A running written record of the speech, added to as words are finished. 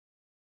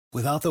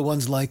Without the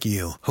ones like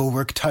you, who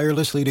work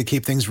tirelessly to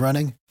keep things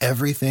running,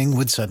 everything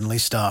would suddenly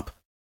stop.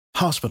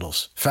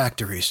 Hospitals,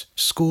 factories,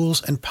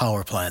 schools, and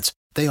power plants,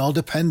 they all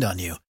depend on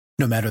you.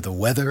 No matter the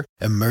weather,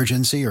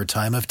 emergency, or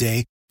time of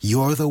day,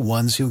 you're the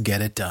ones who get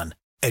it done.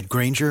 At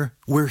Grainger,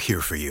 we're here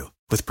for you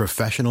with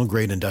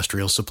professional-grade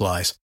industrial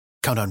supplies.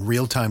 Count on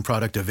real-time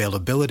product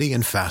availability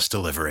and fast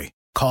delivery.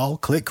 Call,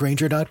 click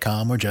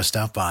Grainger.com, or just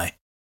stop by.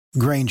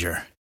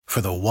 Grainger, for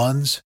the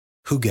ones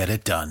who get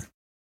it done.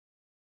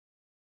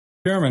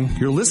 Chairman,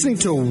 you're listening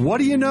to What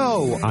Do You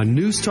Know on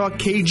News Talk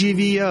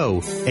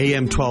KGVO,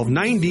 AM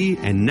 1290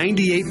 and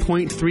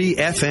 98.3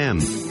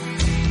 FM.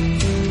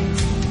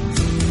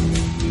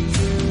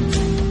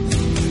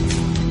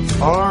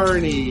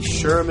 Arnie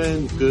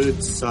Sherman,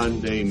 good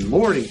Sunday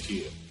morning to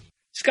you.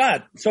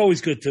 Scott, it's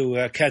always good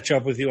to catch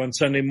up with you on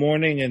Sunday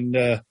morning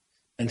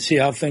and see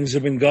how things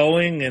have been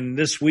going. And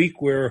this week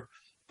we're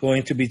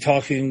going to be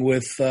talking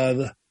with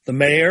the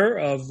mayor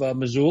of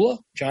Missoula,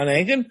 John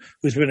Engen,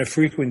 who's been a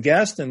frequent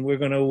guest, and we're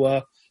going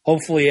to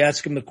hopefully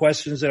ask him the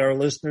questions that our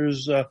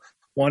listeners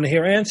want to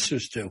hear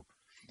answers to.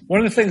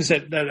 One of the things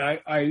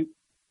that I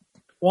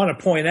want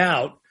to point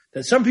out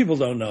that some people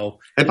don't know.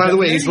 And by the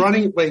way, he's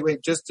running,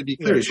 just to be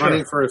clear, he's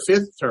running for a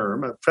fifth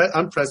term,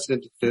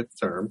 unprecedented fifth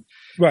term.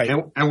 Right.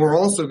 And we're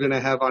also going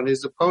to have on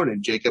his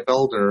opponent, Jacob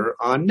Elder,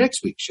 on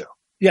next week's show.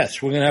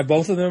 Yes, we're going to have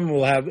both of them.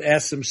 We'll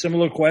ask them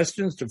similar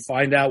questions to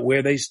find out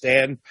where they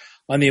stand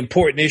on the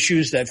important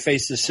issues that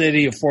face the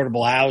city,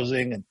 affordable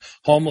housing and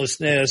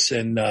homelessness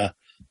and, the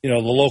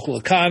local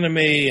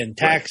economy and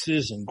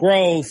taxes and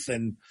growth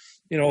and,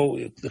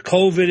 the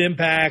COVID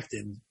impact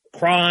and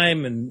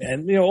crime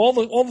and all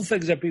the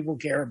things that people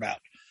care about.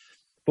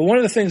 But one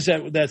of the things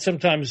that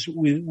sometimes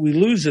we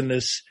lose in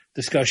this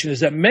discussion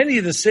is that many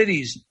of the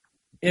cities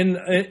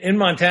in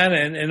Montana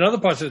and in other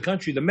parts of the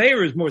country, the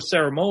mayor is more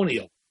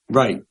ceremonial.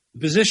 Right.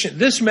 Position.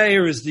 This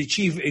mayor is the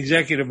chief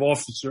executive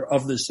officer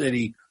of the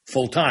city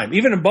full time.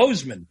 Even in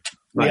Bozeman,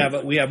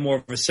 right, we have more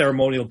of a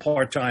ceremonial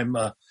part-time,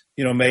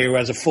 mayor who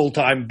has a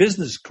full-time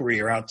business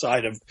career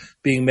outside of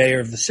being mayor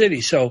of the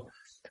city. So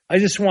I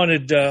just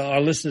wanted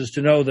our listeners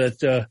to know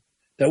that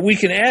we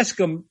can ask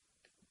him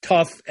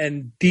tough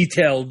and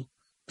detailed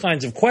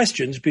kinds of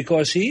questions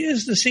because he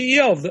is the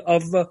CEO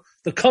of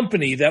the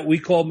company that we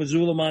call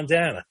Missoula,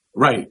 Montana.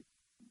 Right.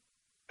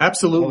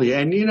 Absolutely.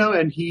 And,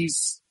 and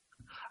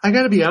I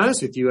got to be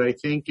honest with you. I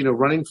think,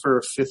 running for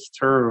a fifth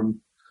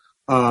term,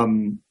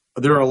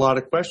 there are a lot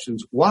of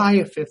questions. Why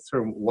a fifth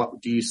term?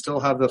 What do you still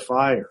have the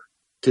fire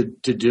to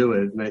do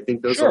it? And I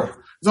think there's a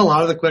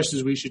lot of the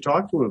questions we should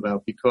talk to him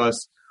about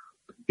because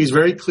he's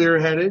very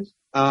clear-headed.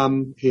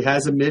 He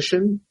has a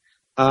mission,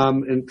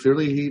 and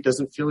clearly he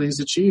doesn't feel he's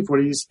achieved what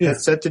he's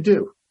set to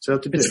do.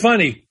 It's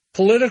funny.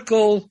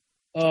 Political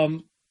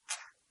people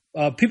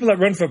that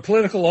run for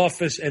political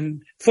office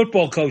and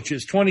football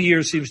coaches, 20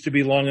 years seems to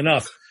be long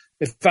enough.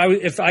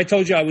 If I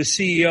told you I was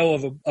CEO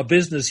of a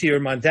business here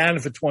in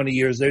Montana for 20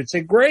 years, they'd say,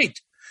 great.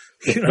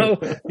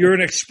 You're an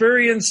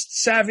experienced,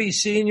 savvy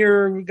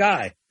senior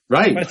guy.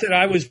 Right. If I said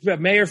I was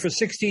mayor for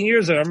 16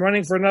 years and I'm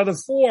running for another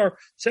 4,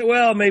 say,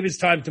 well, maybe it's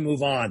time to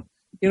move on.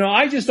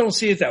 I just don't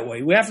see it that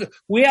way.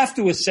 We have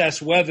to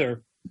assess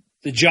whether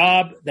the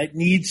job that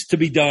needs to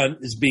be done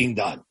is being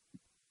done.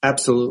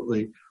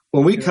 Absolutely.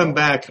 When we come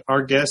back,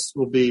 our guest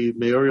will be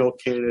mayoral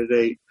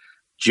candidate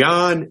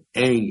John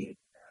Engen.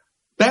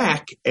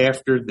 Back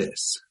after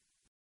this.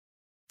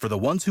 For the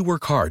ones who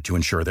work hard to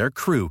ensure their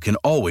crew can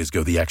always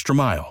go the extra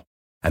mile,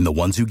 and the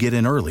ones who get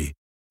in early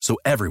so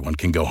everyone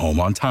can go home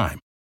on time,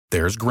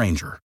 there's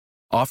Grainger,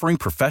 offering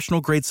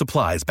professional-grade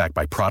supplies backed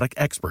by product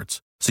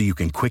experts so you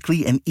can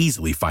quickly and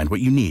easily find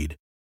what you need.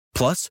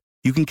 Plus,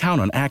 you can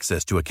count on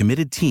access to a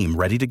committed team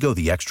ready to go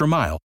the extra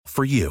mile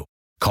for you.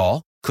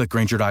 Call, click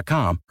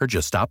Grainger.com, or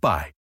just stop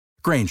by.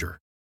 Grainger,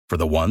 for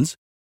the ones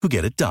who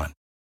get it done.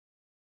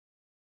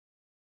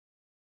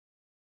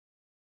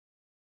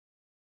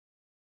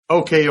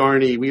 Okay,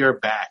 Arnie, we are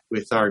back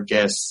with our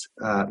guest,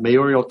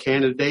 mayoral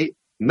candidate,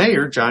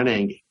 Mayor John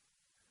Engen.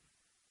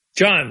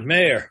 John,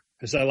 Mayor,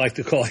 as I like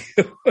to call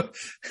you.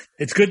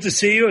 It's good to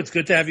see you. It's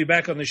good to have you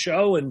back on the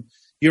show. And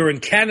you're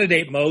in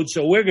candidate mode,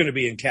 so we're going to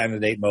be in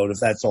candidate mode, if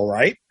that's all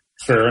right.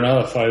 Fair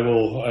enough. I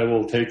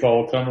will take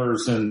all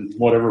comers in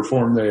whatever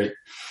form they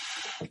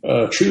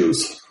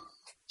choose.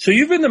 So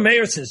you've been the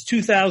mayor since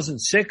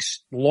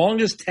 2006,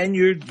 longest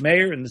tenured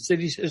mayor in the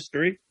city's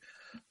history.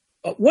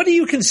 What do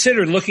you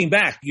consider, looking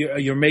back,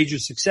 your major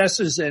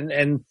successes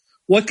and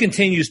what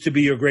continues to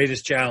be your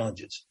greatest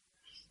challenges?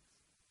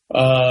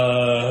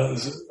 I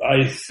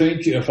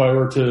think if I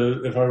were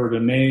to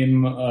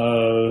name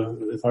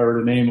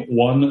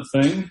one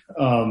thing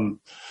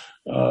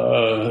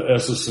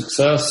as a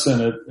success,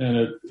 and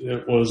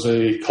it was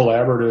a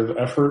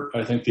collaborative effort,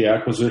 I think the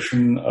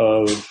acquisition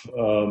of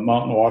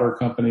Mountain Water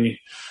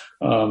Company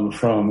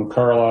from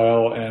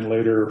Carlisle and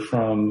later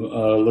from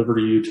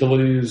Liberty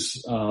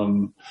Utilities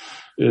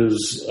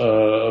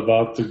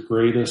about the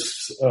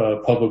greatest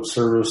public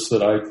service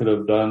that I could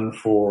have done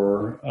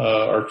for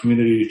our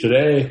community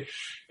today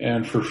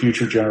and for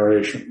future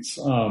generations.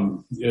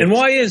 And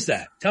why is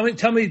that? Tell me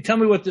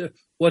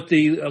what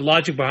the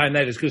logic behind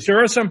that is, because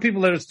there are some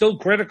people that are still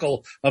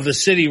critical of the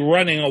city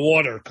running a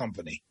water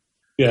company.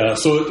 Yeah,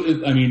 so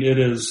it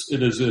is,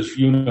 as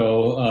you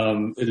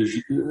know,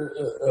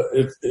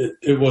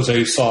 it was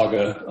a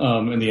saga,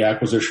 and the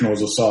acquisition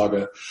was a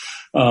saga.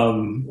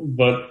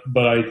 But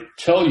I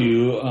tell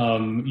you,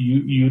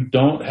 you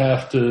don't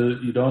have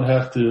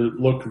to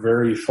look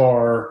very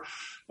far,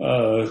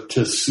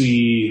 to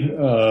see,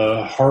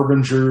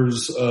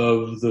 harbingers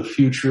of the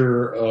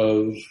future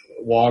of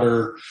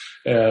water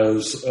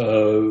as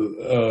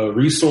a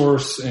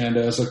resource and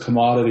as a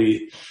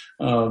commodity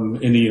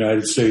in the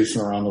United States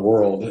and around the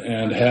world,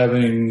 and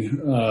having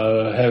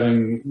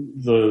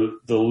the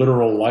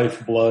literal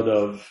lifeblood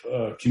of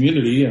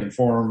community in the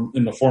form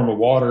of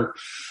water,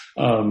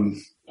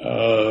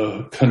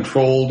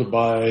 controlled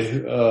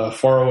by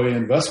faraway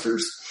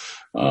investors,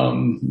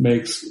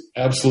 makes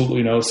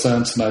absolutely no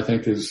sense, and I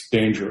think is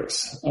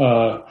dangerous.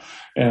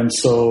 And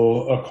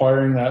so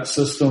acquiring that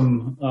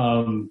system,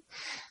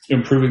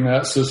 improving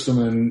that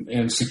system,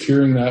 and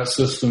securing that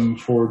system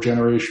for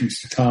generations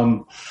to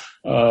come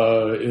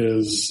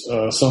is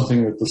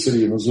something that the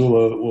city of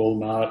Missoula will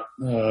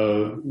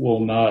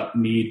not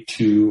need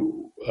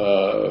to.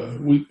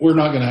 We're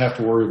not going to have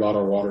to worry about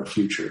our water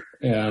future,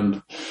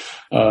 and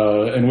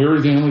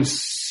we're the only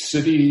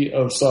city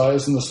of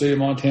size in the state of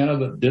Montana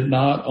that did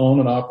not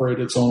own and operate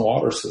its own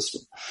water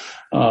system.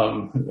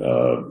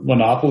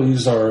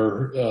 Monopolies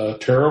are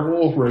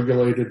terrible.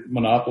 Regulated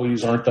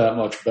monopolies aren't that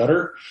much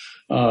better.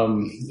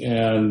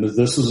 And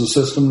this is a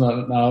system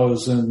that now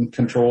is in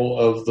control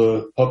of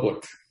the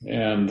public,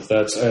 and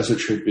that's as it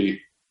should be.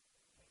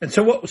 And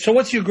so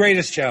what's your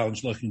greatest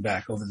challenge looking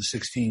back over the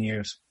 16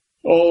 years?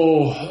 There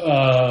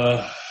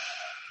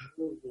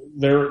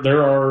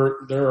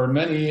are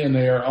many, and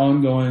they are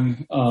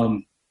ongoing.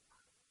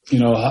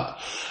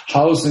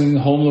 Housing,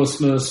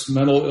 homelessness,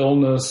 mental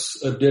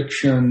illness,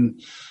 addiction,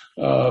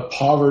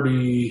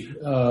 poverty,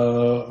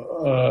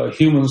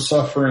 human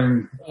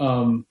suffering.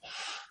 All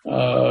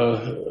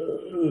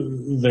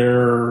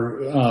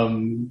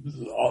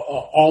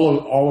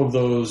of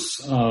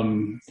those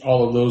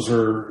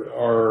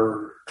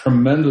are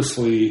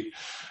tremendously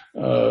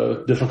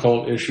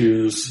difficult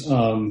issues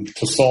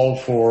to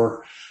solve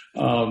for.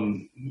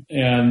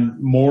 And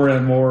more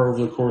over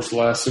the course of the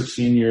last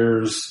 16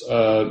 years,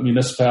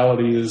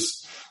 municipalities,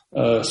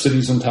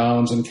 cities and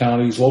towns and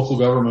counties, local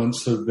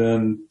governments have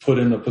been put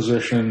in a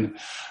position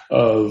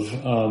of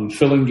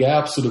filling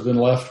gaps that have been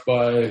left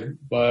by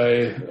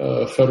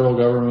federal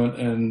government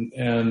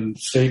and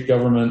state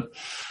government,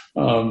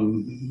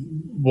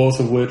 both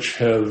of which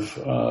have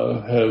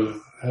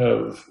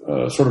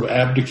sort of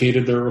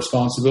abdicated their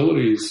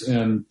responsibilities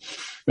in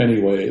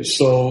many ways.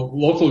 So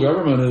local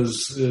government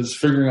is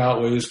figuring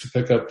out ways to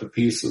pick up the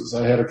pieces.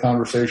 I had a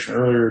conversation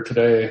earlier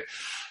today.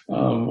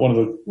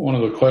 One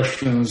of the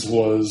questions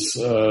was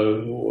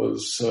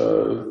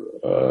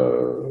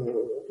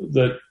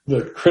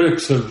that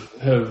critics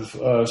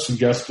have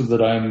suggested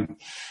that I'm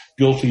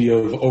guilty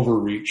of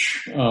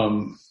overreach,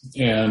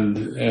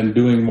 and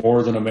doing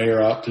more than a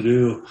mayor ought to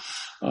do.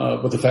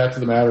 But the fact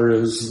of the matter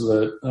is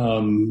that,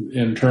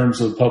 in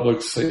terms of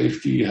public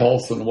safety,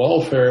 health, and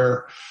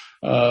welfare,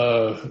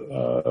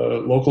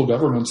 local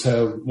governments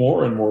have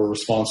more and more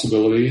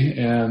responsibility,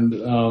 and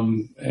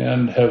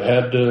have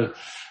had to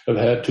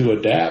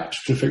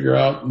adapt to figure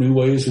out new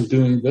ways of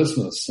doing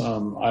business.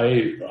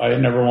 I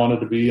never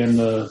wanted to be in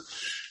the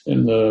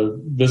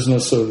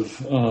business of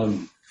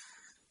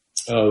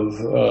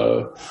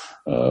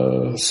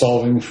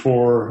solving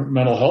for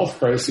mental health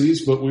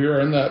crises, but we are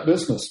in that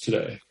business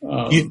today.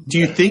 Do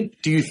you think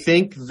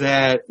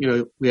that,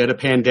 we had a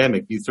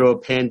pandemic, you throw a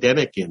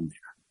pandemic in there,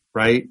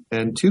 right?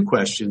 And two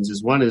questions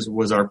is, one is,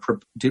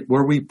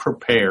 were we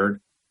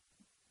prepared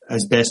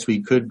as best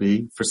we could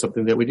be for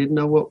something that we didn't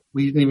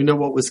even know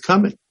what was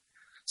coming?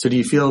 So do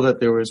you feel that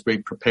there was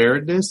great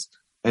preparedness?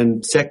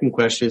 And second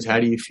question is, how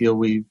do you feel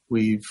we've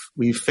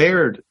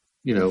fared,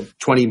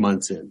 20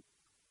 months in?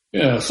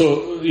 Yeah.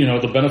 So,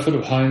 the benefit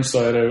of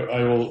hindsight,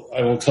 I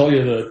will tell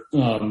you that,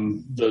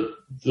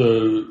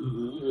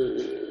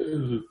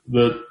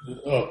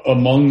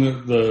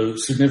 among the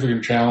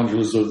significant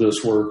challenges of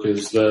this work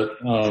is that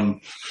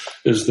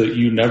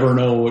you never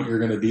know what you're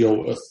going to deal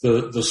with.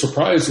 The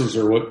surprises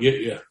are what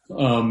get you.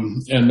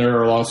 And there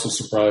are lots of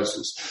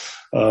surprises.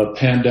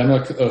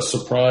 Pandemic, a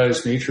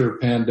surprise, nature of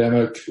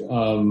pandemic,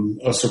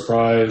 a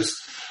surprise,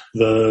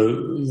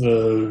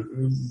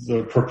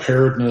 the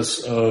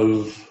preparedness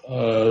of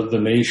the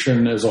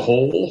nation as a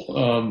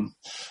whole,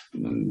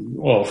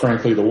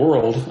 frankly, the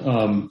world,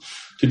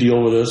 to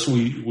deal with this.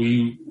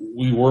 We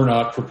were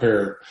not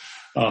prepared.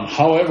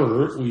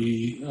 However,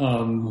 we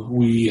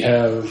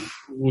have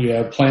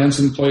plans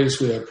in place,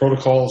 we have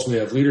protocols, we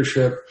have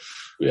leadership,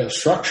 we have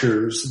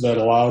structures that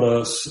allowed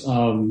us,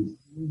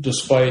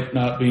 despite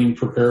not being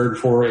prepared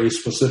for a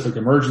specific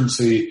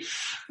emergency,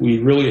 we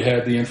really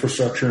had the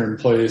infrastructure in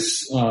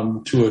place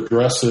to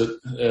address it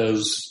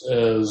as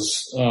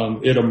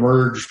it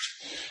emerged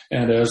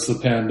and as the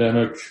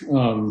pandemic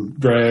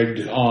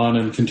dragged on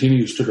and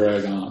continues to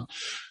drag on.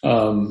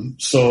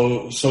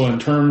 So in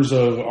terms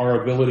of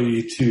our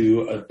ability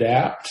to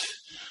adapt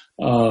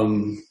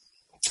and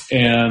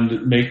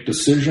make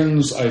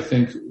decisions, I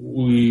think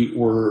we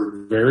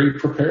were very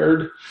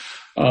prepared.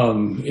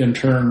 In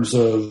terms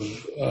of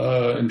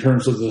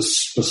the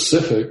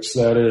specifics,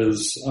 that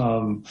is,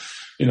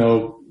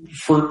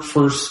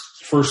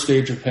 first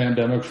stage of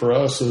pandemic for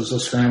us is a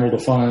scramble to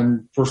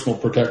find personal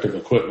protective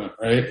equipment,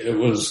 right? It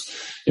was,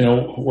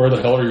 where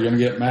the hell are you going to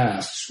get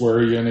masks? Where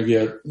are you going to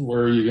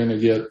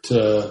get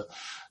the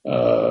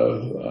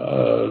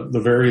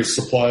various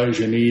supplies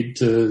you need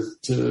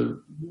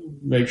to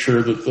make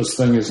sure that this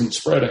thing isn't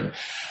spreading?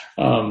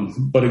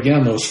 But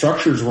again, those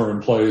structures were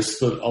in place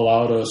that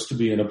allowed us to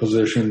be in a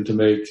position to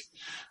make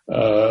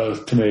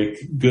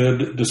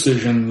good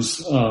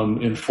decisions,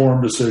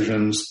 informed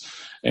decisions,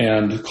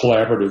 and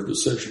collaborative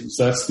decisions.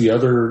 That's the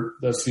other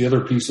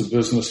piece of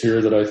business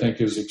here that I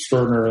think is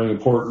extraordinarily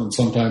important and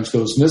sometimes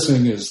goes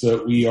missing, is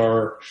that we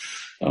are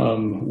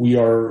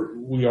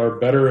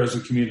better as a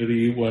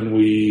community when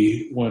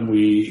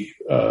we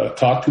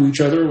talk to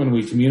each other, when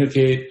we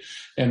communicate,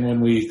 and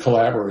when we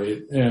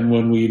collaborate, and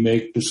when we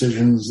make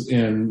decisions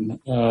in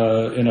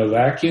a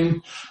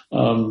vacuum.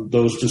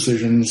 Those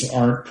decisions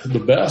aren't the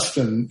best,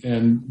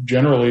 and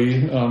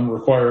generally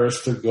require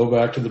us to go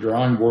back to the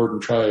drawing board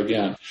and try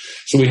again.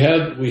 So we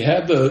had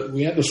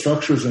the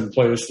structures in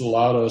place that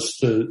allowed us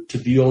to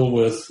deal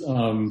with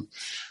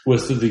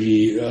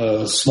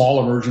the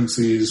small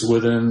emergencies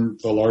within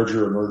the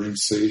larger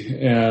emergency,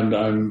 and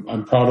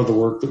I'm proud of the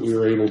work that we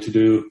were able to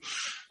do.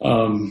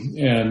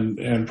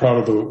 And proud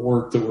of the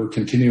work that we're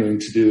continuing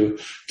to do.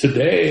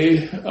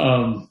 Today,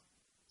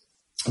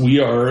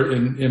 we are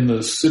in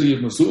the city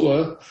of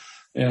Missoula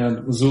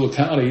and Missoula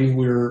County.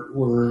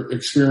 We're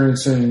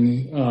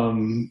experiencing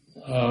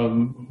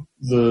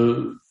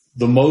the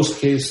most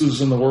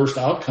cases and the worst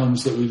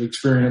outcomes that we've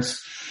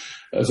experienced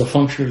as a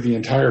function of the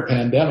entire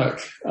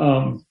pandemic.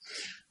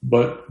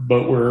 But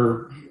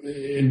we're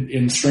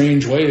in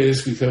strange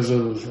ways because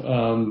of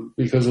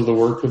the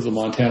work of the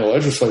Montana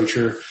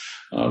legislature.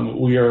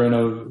 We're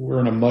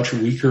in a much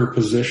weaker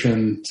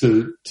position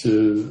to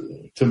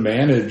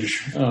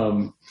manage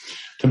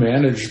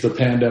the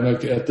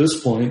pandemic at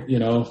this point,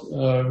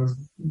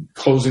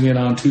 closing in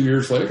on 2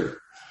 years later.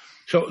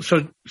 So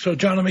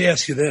John, let me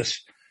ask you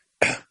this.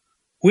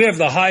 We have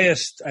the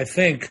highest, I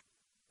think,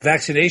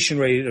 vaccination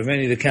rate of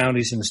any of the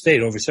counties in the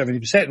state, over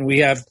 70%, and we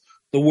have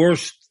the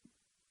worst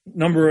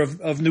number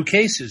of new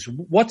cases.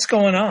 What's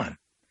going on?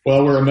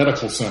 Well, we're a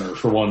medical center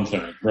for one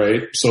thing,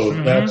 right? So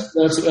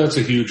that's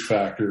a huge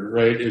factor,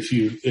 right? If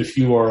you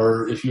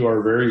are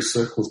very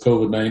sick with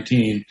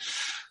COVID-19,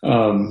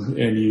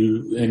 and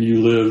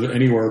you live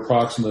anywhere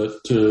approximate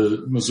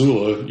to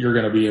Missoula, you're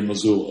going to be in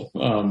Missoula.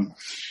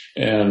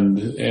 And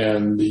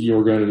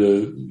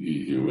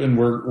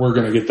we're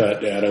going to get that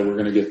data. We're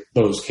going to get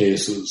those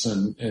cases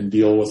and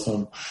deal with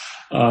them.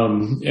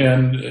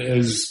 And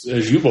as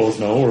you both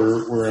know,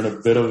 we're in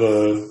a bit of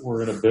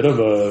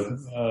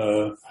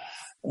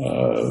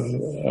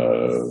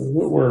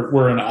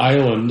we're an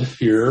island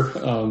here,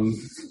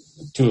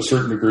 to a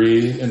certain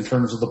degree in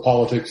terms of the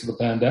politics of the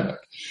pandemic.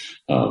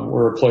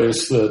 We're a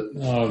place that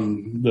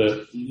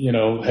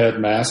had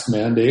mask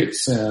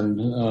mandates,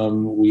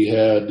 and we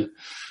had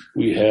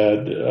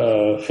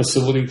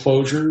facility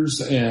closures,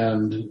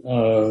 and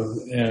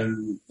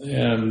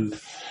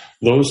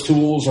those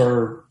tools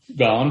are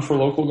gone for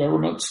local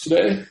governments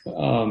today.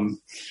 And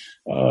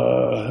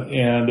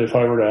if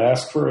I were to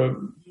ask for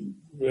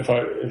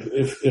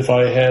if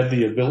we had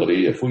the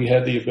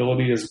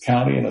ability as a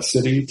county and a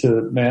city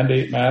to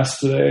mandate masks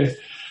today,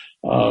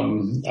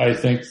 I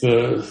think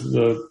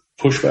the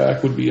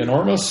pushback would be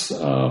enormous,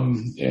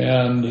 and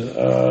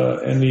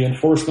the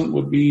enforcement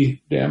would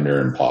be damn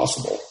near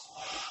impossible.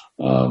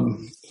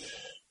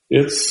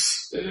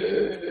 It's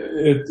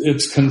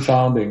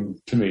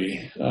confounding to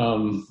me.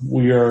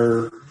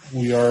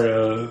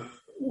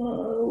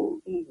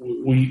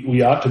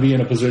 We ought to be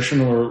in a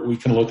position where we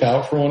can look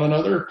out for one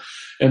another,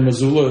 and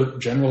Missoula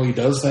generally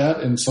does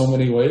that in so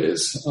many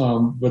ways.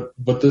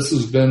 But this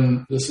has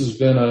been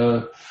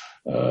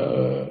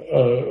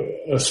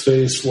a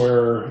space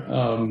where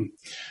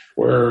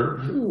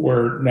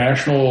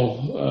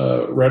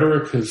national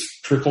rhetoric has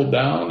trickled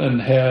down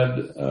and had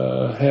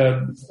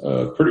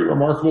a pretty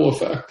remarkable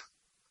effect.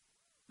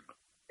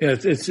 Yeah,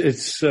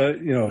 it's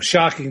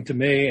shocking to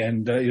me,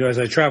 and as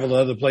I travel to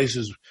other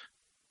places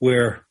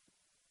where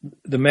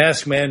the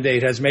mask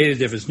mandate has made a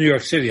difference. New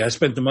York City, I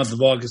spent the month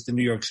of August in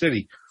New York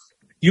City.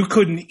 You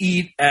couldn't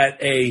eat at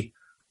a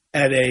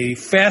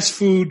fast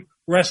food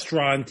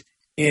restaurant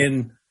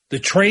in the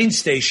train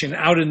station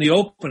out in the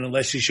open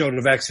unless you showed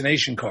a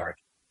vaccination card.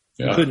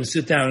 Yeah. You couldn't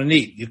sit down and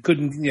eat. You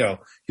couldn't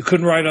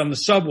ride on the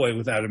subway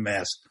without a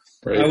mask.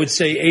 Right. I would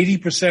say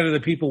 80% of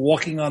the people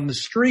walking on the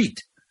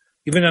street,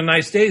 even on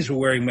nice days, were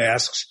wearing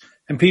masks,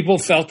 and people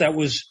felt that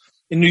was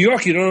in New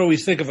York, you don't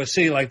always think of a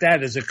city like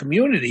that as a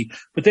community,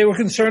 but they were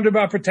concerned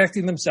about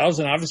protecting themselves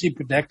and obviously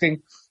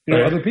protecting,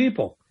 other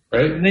people.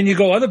 Right. And then you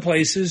go other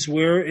places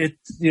where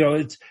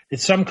it's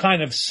some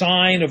kind of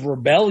sign of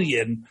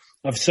rebellion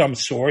of some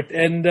sort.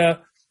 And,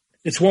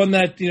 it's one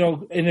that,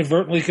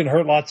 inadvertently can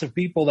hurt lots of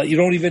people that you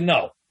don't even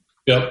know.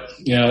 Yep.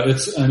 Yeah.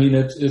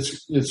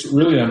 It's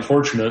really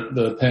unfortunate.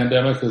 The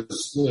pandemic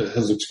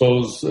has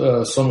exposed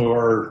some of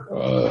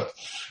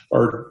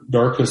our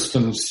darkest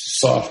and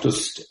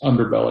softest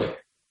underbelly.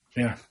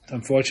 Yeah. It's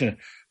unfortunate.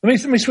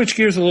 Let me switch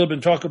gears a little bit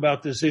and talk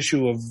about this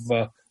issue of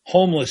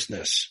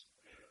homelessness.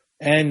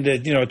 And,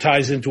 it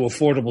ties into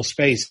affordable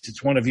space.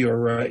 It's one of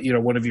your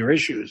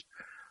issues.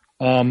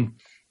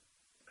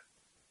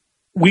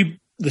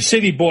 The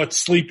city bought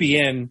Sleepy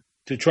Inn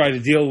to try to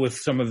deal with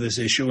some of this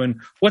issue.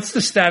 And what's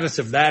the status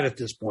of that at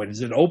this point?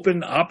 Is it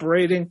open,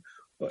 operating?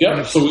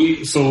 Yeah. So early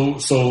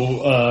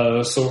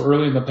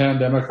in the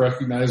pandemic,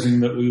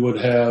 recognizing that we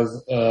would have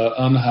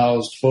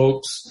unhoused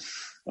folks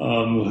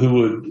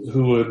who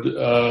would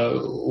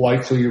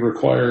likely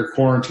require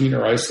quarantine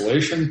or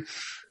isolation.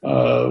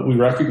 We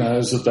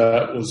recognized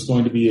that was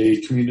going to be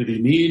a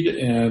community need,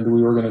 and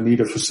we were going to need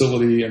a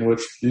facility in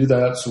which to do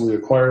that. So we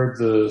acquired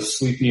the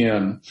Sleepy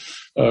Inn.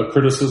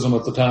 Criticism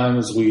at the time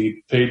is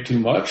we paid too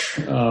much,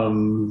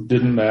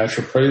 didn't match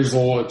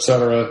appraisal, et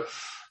cetera.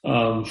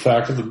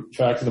 Fact of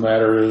the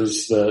matter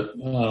is that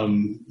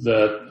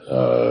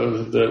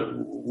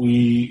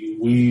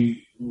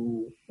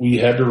we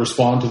had to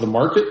respond to the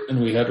market,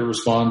 and we had to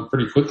respond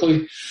pretty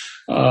quickly.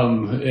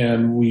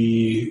 And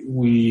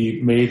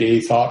we made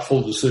a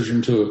thoughtful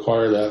decision to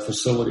acquire that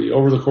facility.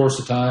 Over the course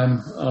of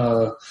time,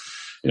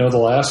 the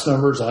last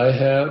numbers I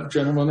have,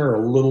 gentlemen, are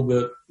a little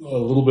bit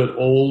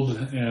old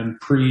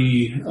and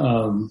pre-Delta.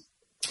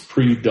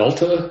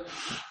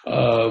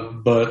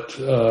 But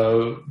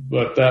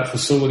that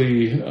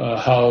facility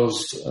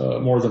housed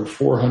more than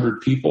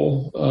 400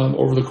 people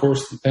over the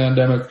course of the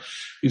pandemic.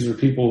 These are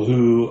people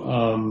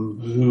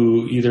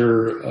who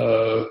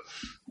either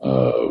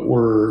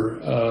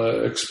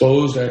were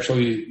exposed,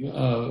 actually,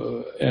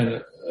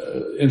 and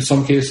in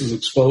some cases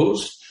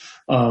exposed,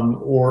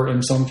 or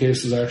in some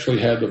cases actually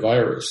had the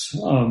virus.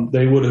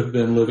 They would have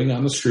been living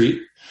on the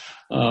street,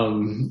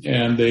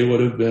 and they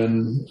would have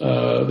been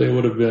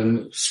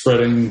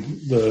spreading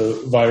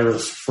the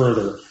virus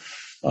further.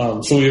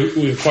 So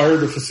we acquired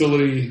the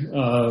facility.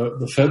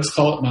 The feds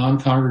call it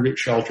non-congregate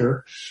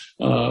shelter,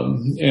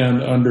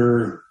 and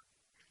under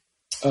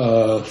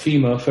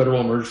FEMA, Federal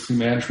Emergency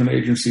Management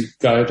Agency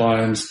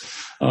guidelines,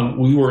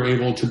 we were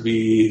able to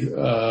be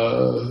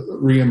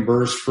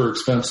reimbursed for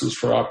expenses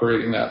for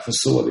operating that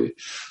facility.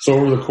 So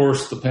over the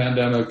course of the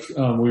pandemic,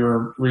 we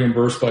were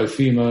reimbursed by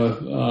FEMA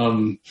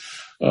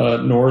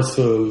north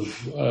of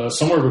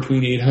somewhere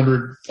between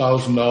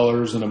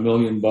 $800,000 and $1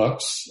 million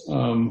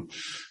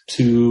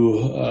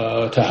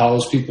to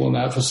house people in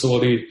that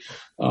facility.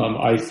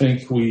 I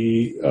think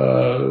we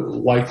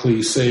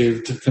likely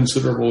saved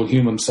considerable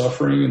human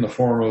suffering in the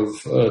form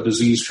of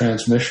disease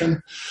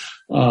transmission.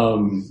 But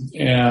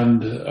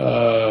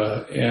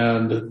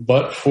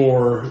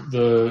for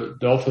the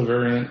Delta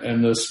variant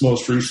and this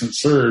most recent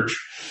surge,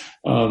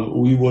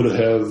 we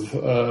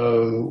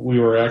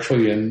were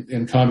actually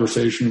in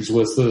conversations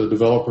with the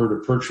developer to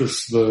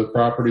purchase the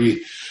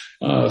property,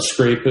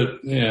 scrape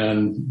it,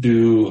 and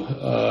do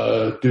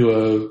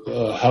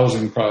a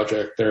housing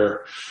project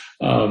there.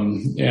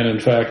 And in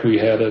fact, we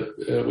had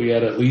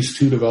at least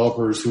 2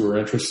 developers who were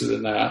interested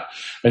in that.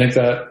 I think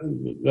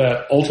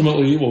that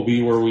ultimately will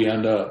be where we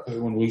end up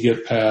when we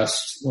get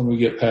past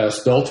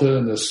Delta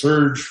and this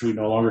surge. We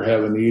no longer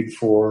have a need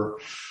for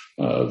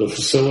the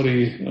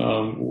facility.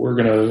 We're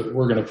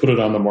gonna put it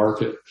on the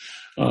market.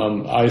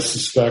 I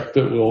suspect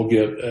that we'll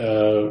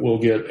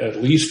get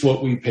at least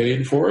what we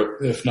paid for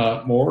it, if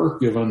not more,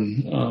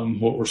 given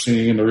what we're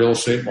seeing in the real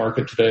estate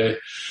market today.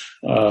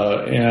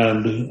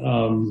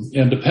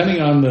 And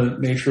depending on the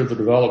nature of the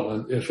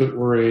development, if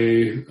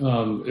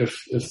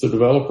the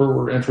developer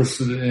were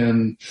interested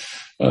in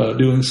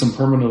doing some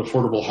permanent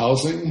affordable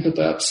housing at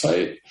that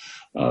site,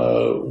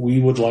 we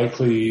would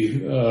likely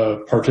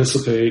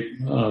participate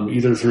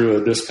either through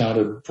a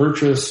discounted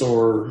purchase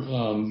or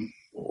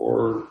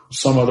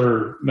some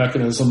other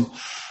mechanism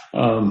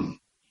to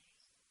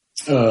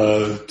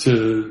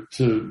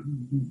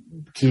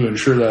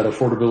ensure that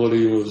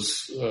affordability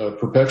was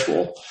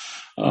perpetual.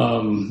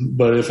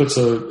 But if it's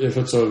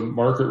a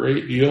market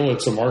rate deal,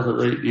 it's a market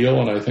rate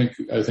deal, and I think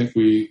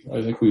we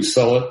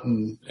sell it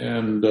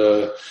and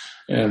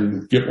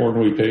get more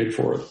than we paid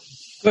for it.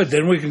 Good.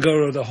 Then we can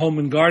go to the Home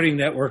and Gardening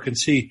Network and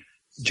see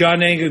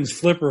John Engen's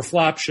Flip or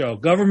Flop show.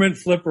 Government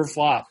flip or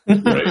flop.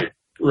 Right.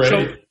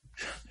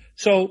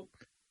 So,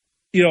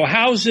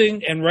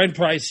 housing and rent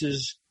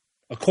prices,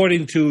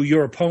 according to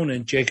your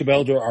opponent, Jacob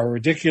Elder, are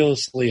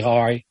ridiculously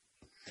high.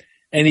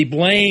 And he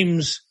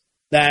blames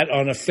that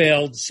on a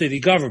failed city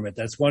government.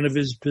 That's one of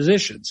his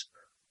positions.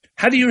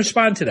 How do you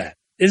respond to that?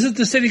 Is it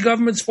the city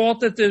government's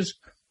fault that there's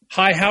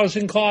high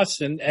housing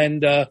costs and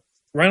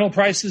rental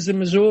prices in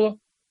Missoula?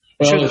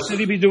 Should the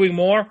city be doing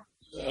more?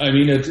 I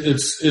mean,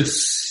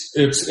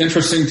 it's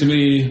interesting to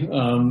me,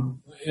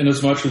 in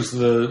as much as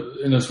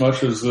there's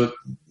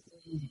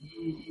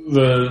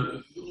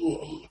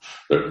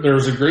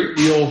a great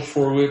deal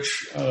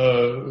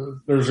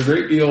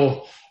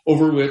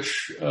over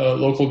which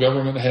local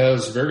government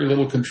has very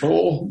little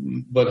control,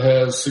 but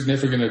has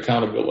significant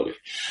accountability.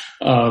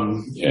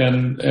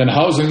 And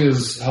housing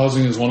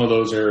is one of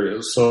those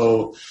areas.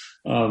 So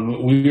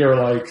we are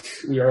like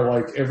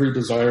every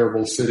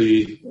desirable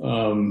city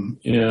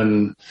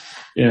in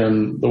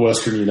the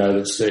Western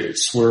United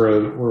States.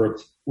 We're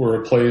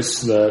a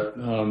place that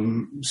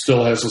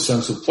still has a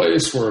sense of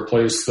place. We're a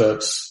place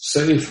that's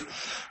safe.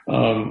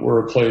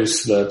 We're a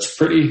place that's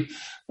pretty.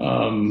 We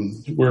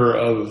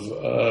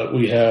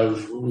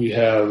have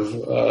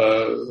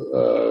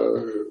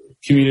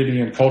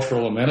community and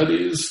cultural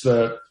amenities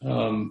that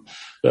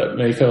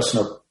make us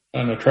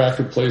an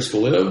attractive place to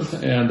live,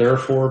 and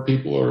therefore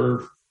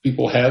people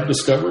have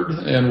discovered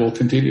and will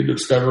continue to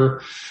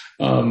discover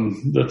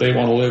that they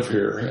want to live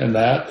here, and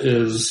that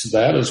is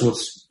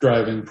what's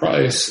driving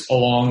price,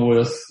 along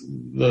with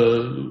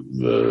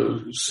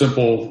the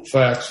simple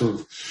facts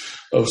of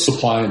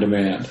supply and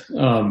demand.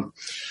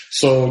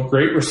 So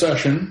Great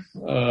Recession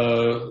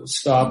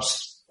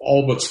stops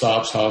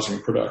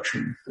housing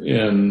production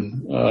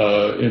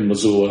in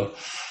Missoula.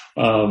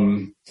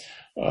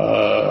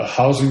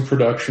 Housing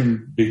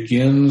production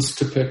begins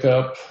to pick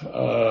up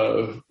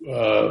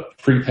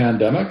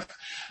pre-pandemic,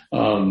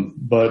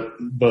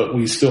 but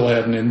we still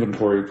had an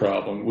inventory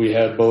problem. We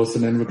had both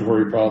an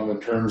inventory problem in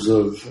terms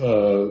of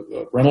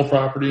rental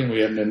property, and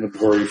we had an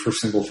inventory for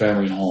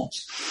single-family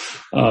homes.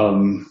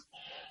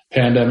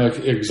 Pandemic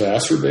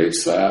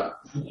exacerbates that,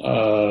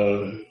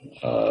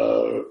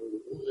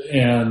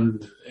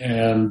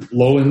 and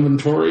low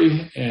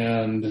inventory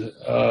and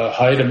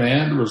high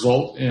demand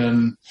result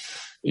in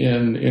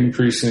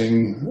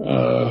increasing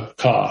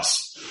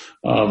costs.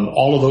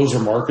 All of those are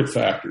market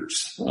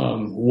factors.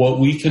 What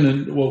we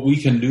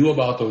can do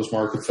about those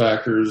market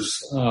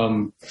factors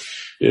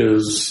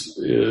is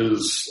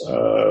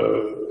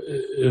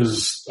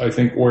I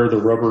think where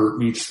the rubber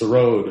meets the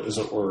road, as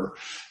it were.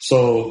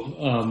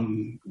 So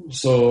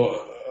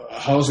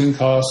housing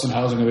costs and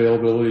housing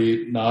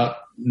availability, not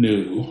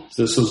new.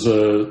 This is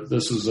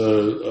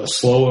a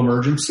slow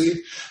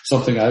emergency,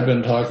 something I've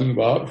been talking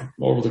about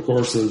over the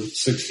course of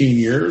 16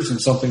 years and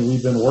something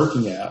we've been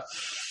working at.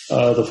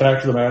 The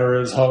fact of the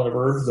matter is,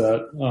 however,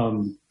 that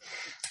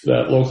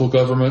local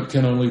government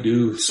can only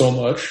do so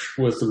much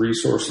with the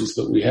resources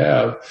that we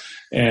have.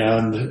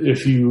 And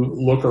if you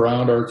look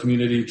around our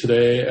community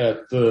today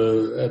at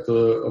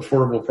the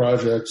affordable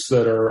projects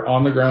that are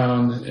on the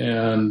ground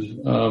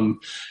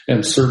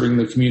and serving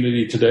the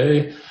community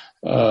today,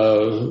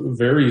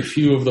 very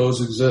few of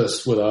those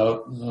exist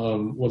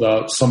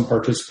without some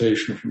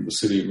participation from the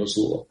city of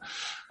Missoula.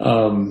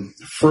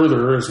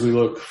 Further, as we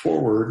look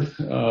forward,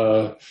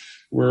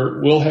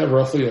 we'll have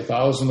roughly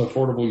 1,000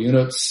 affordable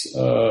units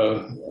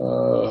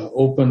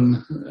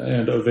open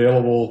and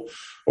available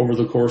over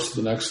the course of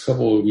the next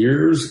couple of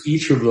years.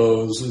 Each of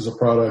those is a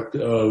product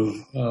of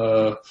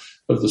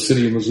the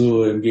city of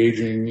Missoula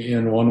engaging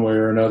in one way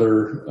or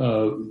another,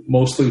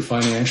 mostly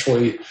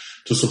financially,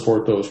 to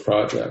support those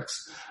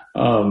projects.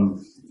 And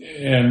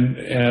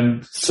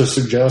to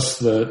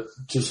suggest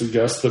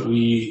that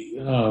we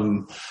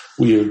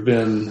have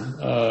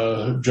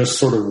been just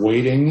sort of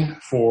waiting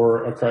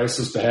for a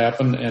crisis to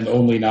happen and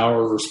only now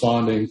are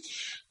responding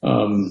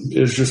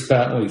is just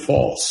patently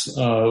false.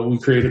 We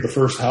created the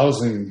first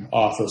housing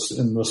office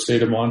in the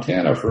state of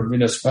Montana for a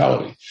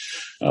municipality.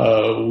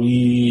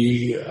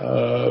 We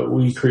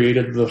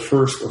created the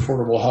first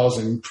affordable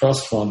housing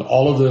trust fund.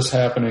 All of this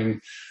happening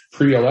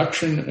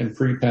pre-election and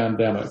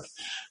pre-pandemic.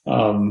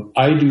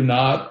 I do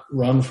not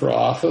run for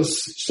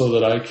office so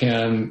that I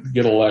can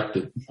get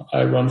elected.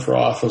 I run for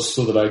office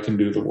so that I can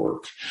do the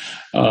work.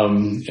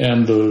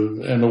 And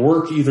the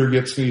work either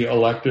gets me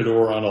elected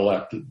or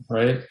unelected,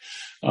 right?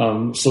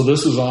 So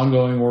this is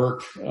ongoing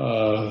work.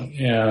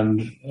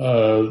 And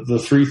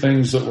the three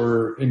things that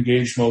we're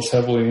engaged most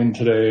heavily in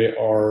today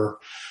are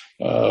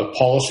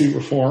policy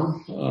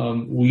reform.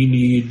 We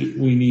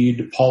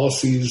need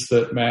policies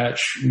that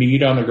match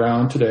need on the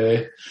ground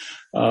today.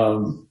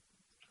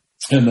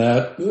 And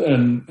that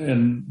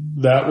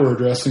we're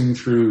addressing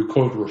through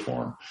code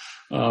reform.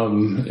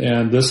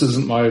 And this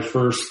isn't my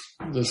first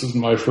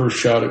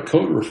shot at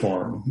code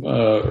reform.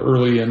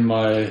 Early in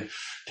my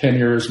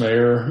tenure as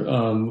mayor,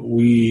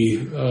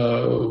 we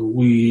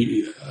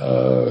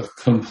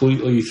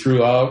completely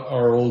threw out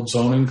our old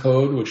zoning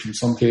code, which in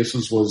some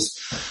cases was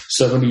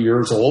 70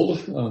 years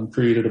old,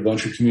 created a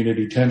bunch of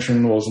community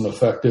tension, wasn't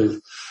effective.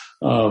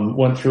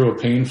 Went through a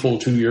painful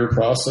 2-year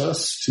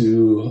process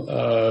to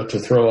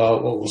throw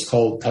out what was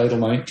called Title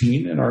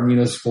 19 in our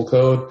municipal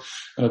code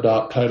and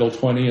adopt Title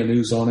 20, a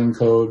new zoning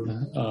code.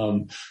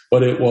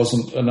 But it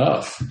wasn't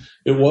enough.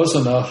 It was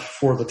enough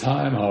for the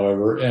time,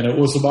 however, and it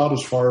was about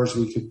as far as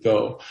we could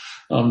go.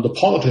 the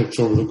politics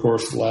over the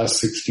course of the last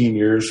 16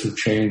 years have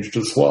changed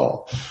as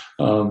well.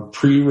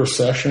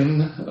 Pre-recession,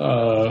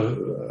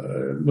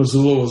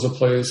 Missoula was a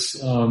place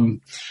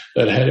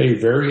that had a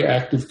very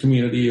active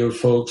community of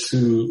folks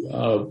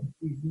who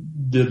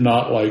did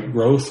not like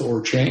growth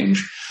or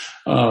change.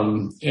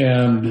 And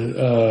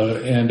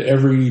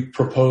every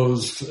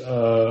proposed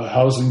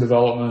housing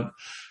development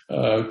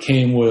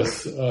came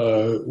with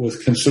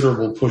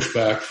considerable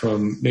pushback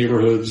from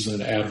neighborhoods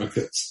and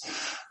advocates.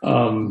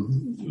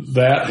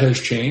 That has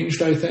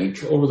changed, I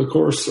think, over the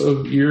course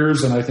of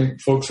years, and I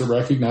think folks are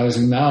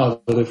recognizing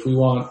now that if we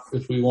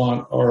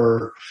want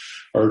our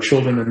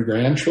children and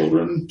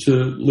grandchildren to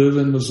live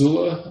in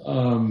Missoula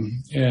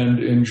and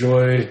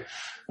enjoy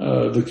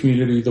the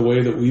community the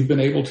way that we've been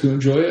able to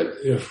enjoy it,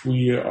 if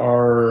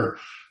we're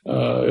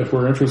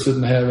interested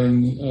in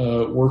having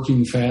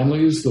working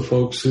families, the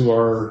folks who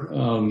are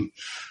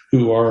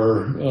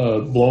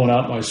blowing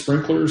out my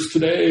sprinklers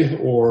today,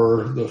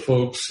 or the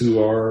folks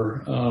who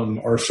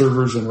are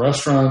servers in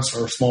restaurants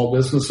or small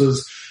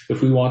businesses,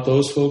 if we want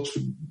those folks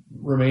to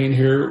remain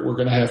here, we're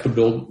going to have to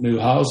build new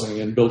housing,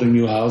 and building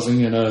new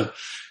housing in a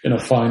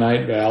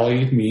finite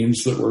valley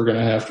means that we're going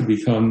to have to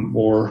become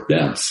more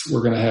dense.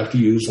 We're going to have to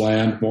use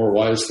land more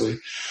wisely.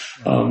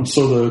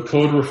 So the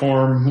code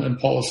reform and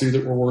policy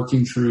that we're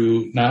working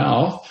through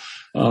now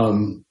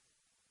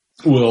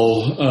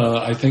will,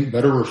 I think,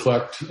 better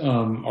reflect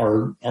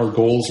our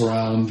goals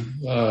around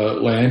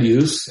land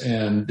use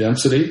and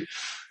density,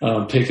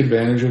 take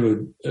advantage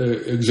of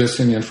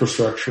existing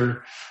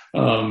infrastructure,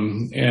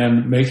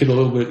 and make it a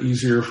little bit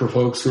easier for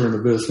folks who are in the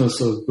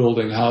business of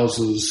building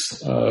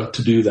houses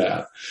to do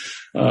that.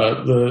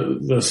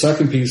 The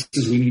second piece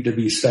is we need to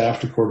be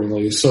staffed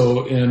accordingly.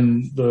 So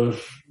in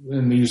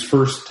these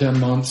first 10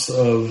 months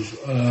of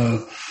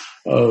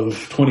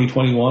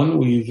 2021,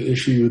 we've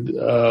issued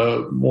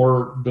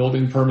more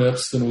building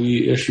permits than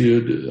we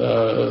issued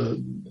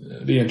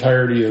the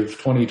entirety of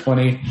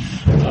 2020.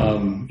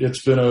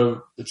 It's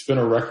been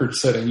a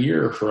record-setting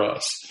year for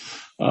us.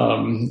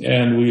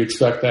 And we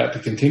expect that to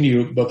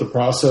continue, but the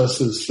process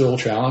is still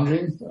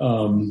challenging,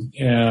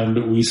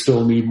 and we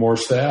still need more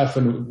staff,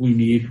 and we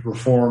need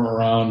reform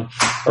around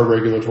our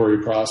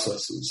regulatory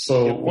processes.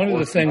 So one of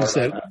the things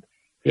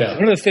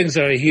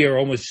that I hear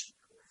almost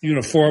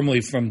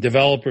uniformly from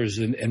developers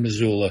in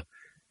Missoula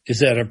is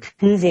that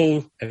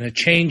approval and the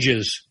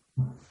changes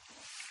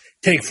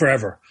take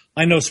forever.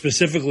 I know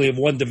specifically of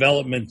one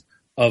development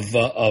of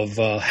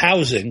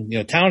housing,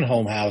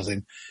 townhome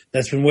housing,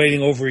 that's been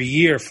waiting over a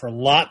year for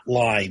lot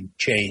line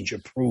change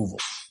approval.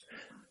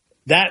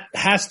 That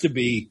has to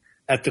be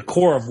at the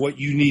core of what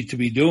you need to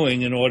be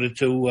doing in order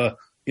to,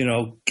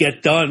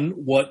 get done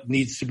what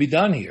needs to be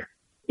done here.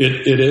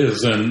 It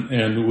is,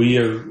 and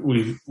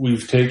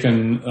we've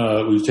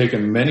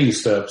taken many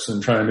steps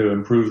in trying to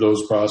improve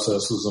those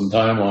processes and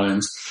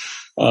timelines.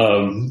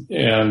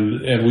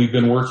 And we've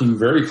been working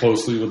very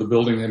closely with the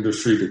building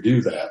industry to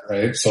do that,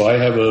 right? So I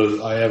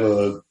have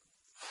a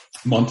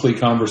monthly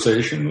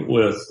conversation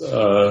with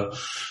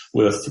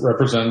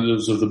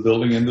representatives of the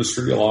building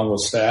industry along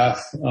with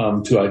staff,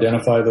 to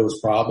identify those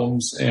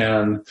problems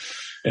and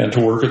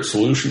to work at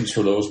solutions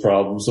for those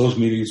problems. Those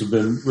meetings have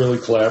been really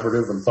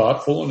collaborative and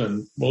thoughtful, and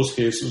in most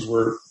cases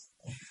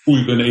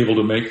we've been able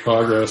to make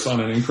progress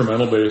on an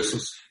incremental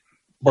basis.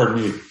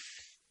 Pardon me.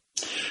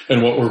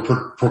 And what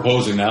we're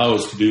proposing now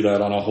is to do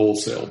that on a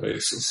wholesale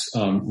basis,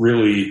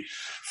 really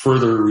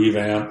further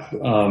revamp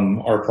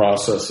our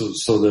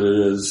processes so that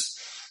it is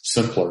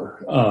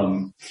simpler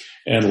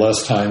and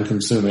less time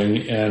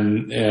consuming.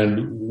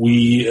 And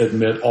we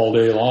admit all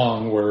day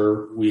long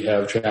where we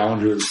have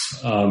challenges.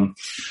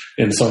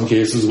 In some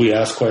cases, we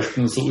ask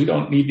questions that we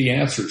don't need the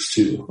answers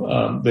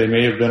to. They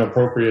may have been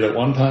appropriate at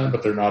one time,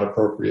 but they're not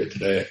appropriate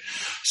today.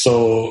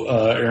 So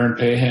Aaron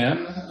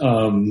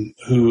Pahan,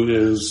 who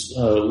is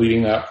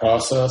leading that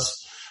process,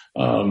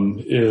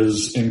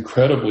 is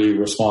incredibly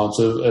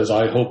responsive, as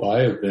I hope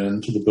I have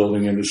been, to the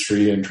building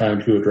industry and trying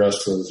to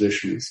address those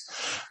issues.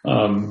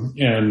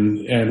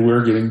 And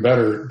we're getting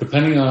better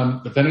depending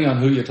on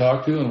who you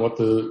talk to and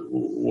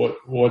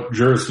what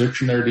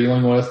jurisdiction they're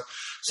dealing with.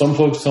 Some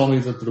folks tell me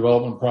that the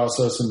development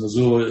process in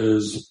Missoula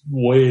is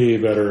way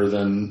better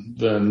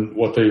than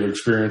what they've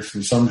experienced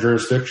in some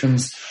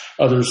jurisdictions.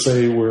 Others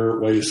say we're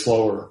way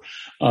slower.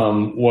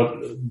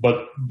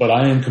 But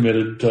I am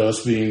committed to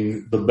us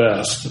being the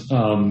best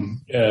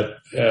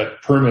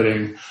at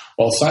permitting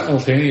while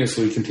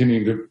simultaneously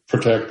continuing to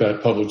protect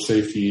that public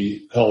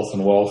safety, health,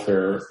 and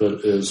welfare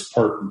that is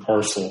part and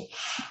parcel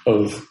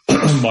of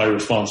my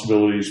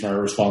responsibilities and our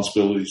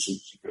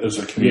responsibilities as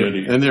a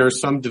community. And there are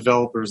some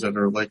developers that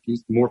are like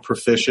more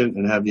proficient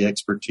and have the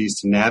expertise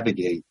to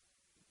navigate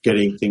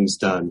getting things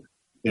done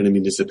in a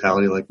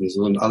municipality like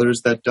Missoula, and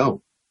others that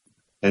don't.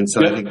 And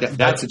so I think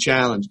that's a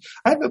challenge.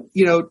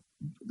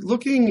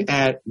 Looking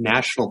at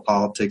national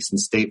politics and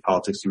state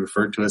politics, you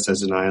referred to us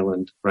as an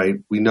island, right?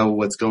 We know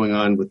what's going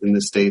on within the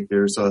state.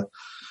 There's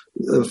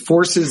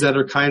forces that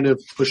are kind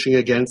of pushing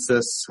against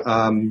us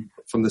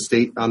from the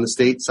state on the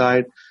state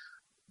side.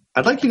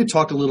 I'd like you to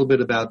talk a little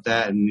bit about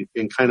that and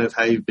kind of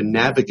how you've been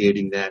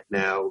navigating that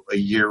now a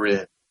year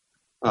in,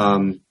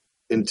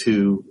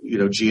 into,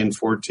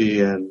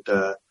 Gianforte and,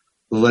 the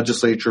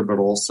legislature, but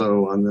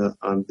also on the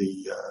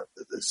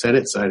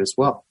Senate side as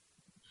well.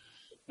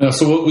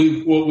 So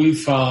what we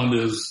found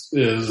is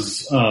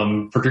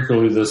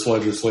particularly this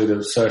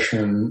legislative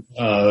session,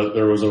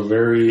 there was a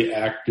very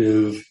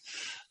active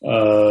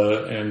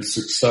and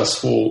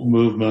successful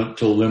movement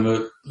to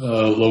limit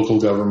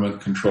local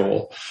government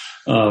control.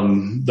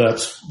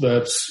 That's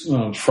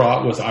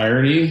fraught with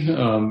irony,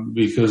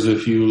 because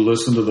if you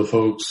listen to the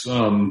folks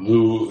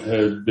who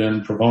had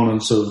been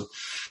proponents of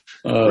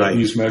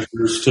these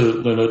measures to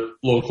limit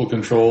local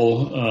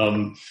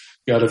control,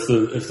 God, if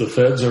the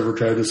feds ever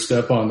tried to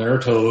step on their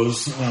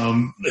toes,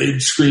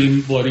 they'd scream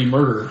bloody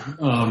murder.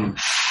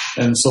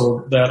 And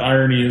so that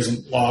irony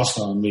isn't lost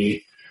on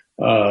me.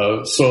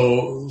 And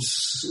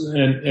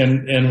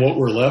what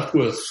we're left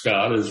with,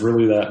 Scott, is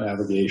really that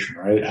navigation,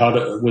 right? How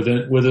to,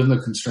 within the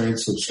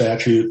constraints of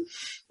statute,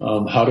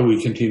 how do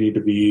we continue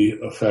to be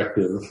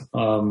effective?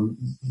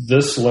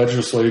 This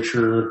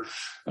legislature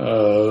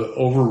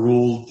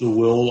overruled the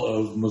will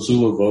of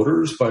Missoula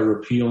voters by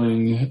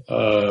repealing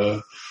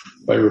a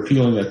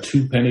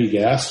 2-penny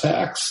gas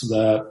tax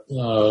that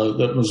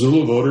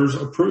Missoula voters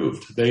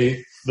approved.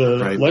 The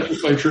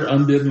legislature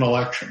undid an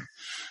election.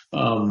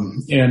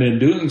 And in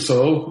doing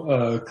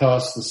so,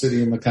 cost the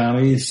city and the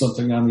county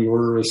something on the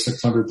order of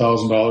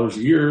 $600,000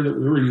 a year that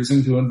we were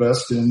using to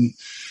invest in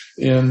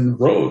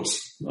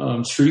roads,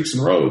 streets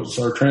and roads,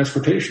 our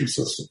transportation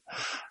system.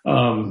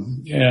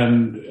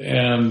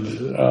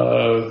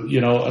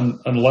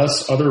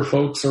 Unless other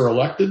folks are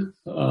elected,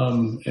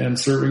 and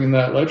serving in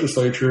that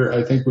legislature,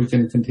 I think we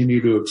can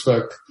continue to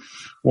expect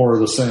more of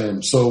the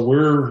same. So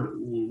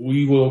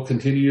we will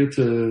continue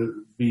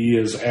to be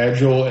as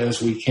agile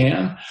as we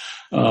can.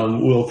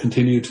 We'll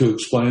continue to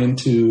explain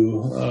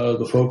to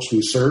the folks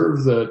we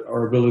serve that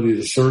our ability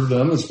to serve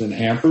them has been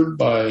hampered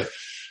by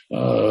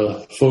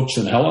folks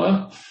in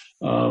Helena,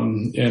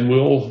 and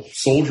we'll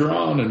soldier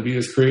on and be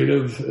as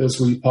creative as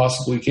we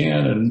possibly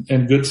can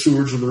and good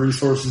stewards of the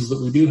resources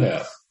that we do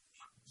have.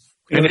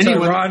 And it's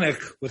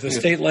ironic with a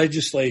state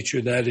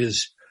legislature that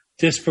is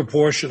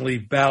disproportionately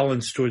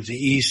balanced towards the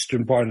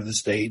eastern part of the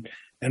state,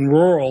 and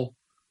rural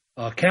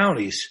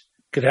counties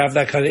could have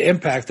that kind of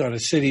impact on a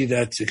city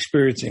that's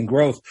experiencing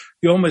growth.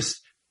 You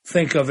almost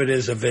think of it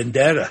as a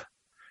vendetta,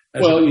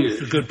 as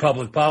a good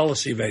public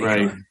policy many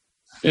times.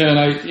 And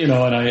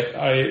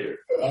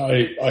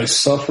I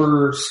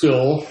suffer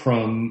still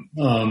from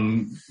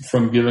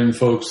giving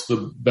folks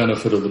the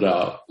benefit of the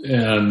doubt,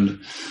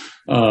 and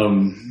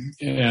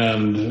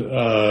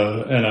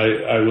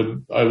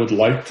I would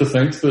like to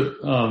think that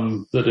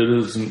it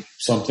isn't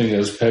something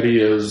as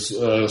petty as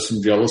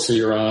some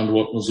jealousy around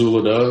what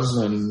Missoula does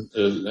and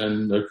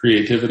the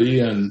creativity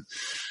and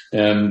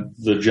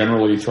the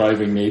generally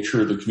thriving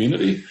nature of the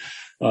community.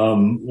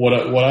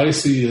 What I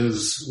see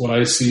is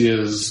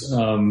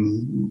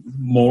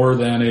more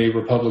than a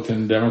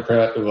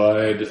Republican-Democrat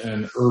divide,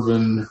 an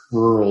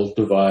urban-rural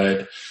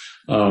divide.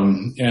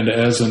 And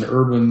as an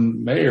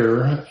urban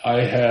mayor,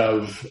 I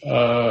have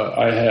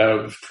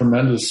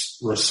tremendous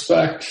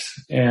respect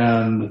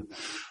and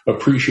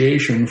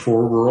appreciation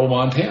for rural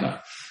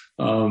Montana.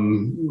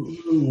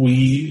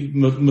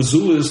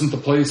 Missoula isn't the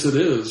place it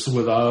is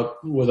without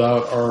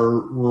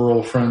our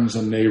rural friends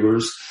and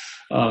neighbors.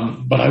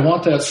 But I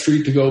want that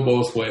street to go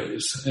both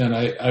ways. And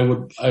I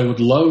would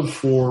love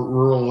for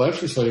rural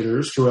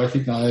legislators to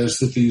recognize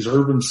that these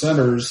urban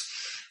centers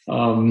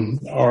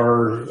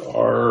are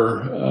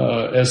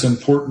as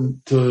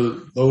important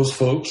to those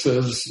folks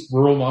as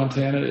rural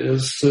Montana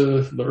is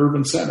to the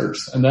urban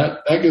centers, and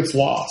that gets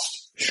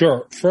lost.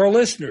 Sure. For our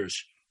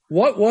listeners,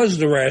 what was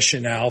the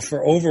rationale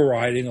for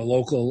overriding a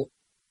local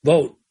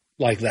vote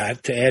like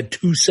that to add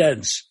 2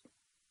 cents?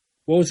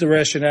 What was the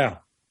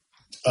rationale?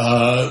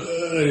 I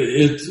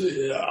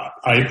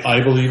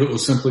believe it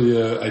was simply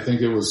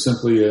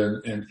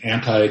an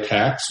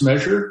anti-tax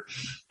measure.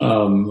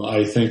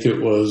 I think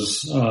it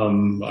was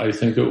an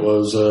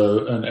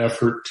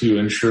effort to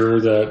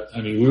ensure that,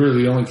 we were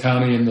the only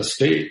county in the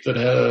state that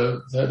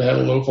had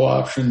a local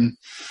option,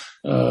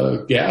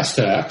 gas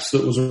tax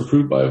that was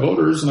approved by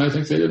voters. And I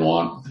think they didn't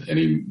want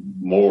any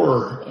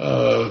more,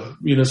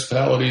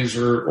 municipalities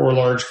or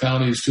large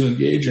counties to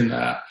engage in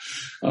that.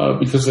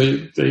 Because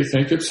they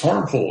think it's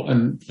harmful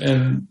and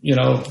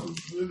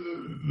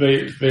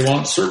they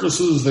want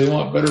services, they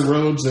want better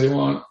roads, they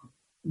want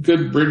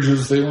good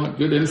bridges, they want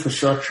good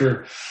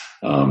infrastructure.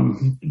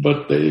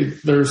 But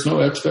there's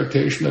no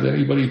expectation that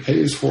anybody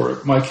pays for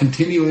it. My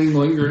continuing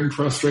lingering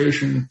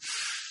frustration,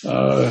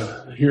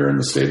 here in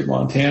the state of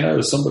Montana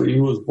as somebody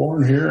who was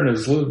born here and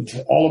has lived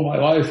all of my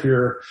life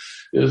here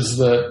is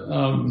that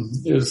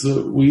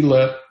we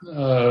let,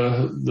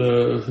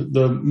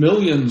 the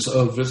millions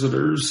of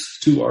visitors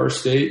to our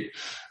state,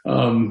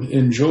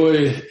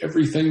 enjoy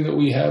everything that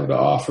we have to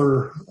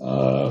offer,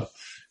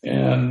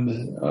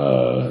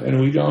 and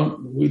we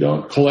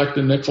don't collect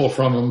a nickel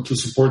from them to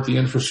support the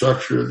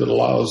infrastructure that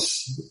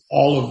allows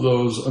all of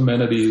those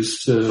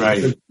amenities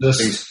to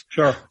exist.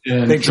 Sure.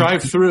 And they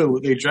drive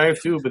through,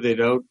 but they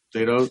don't,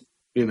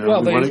 we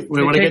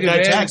want to get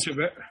that tax.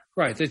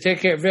 Right. They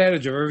take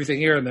advantage of everything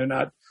here, and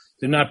they're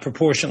not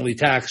proportionally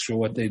taxed for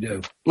what they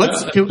do.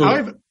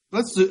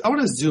 I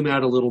want to zoom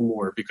out a little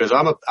more because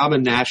I'm a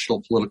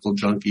national political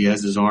junkie,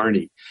 as is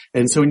Arnie.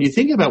 And so when you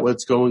think about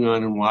what's going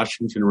on in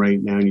Washington right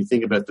now, and you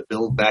think about the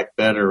Build Back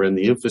Better and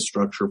the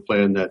infrastructure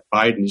plan that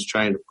Biden is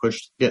trying to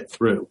get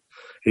through,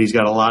 and he's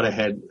got a lot of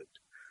headwind.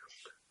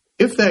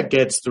 If that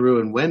gets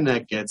through and when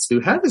that gets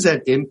through, how does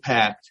that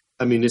impact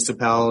a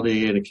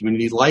municipality and a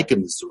community like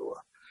Missoula?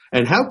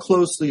 And how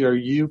closely are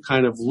you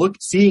kind of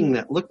looking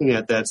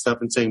at that stuff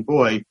and saying,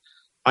 boy,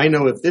 I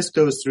know if this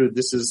goes through,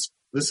 these are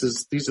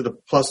the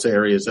plus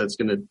areas that's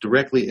going to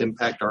directly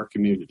impact our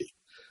community.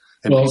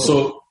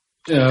 So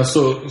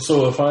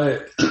if I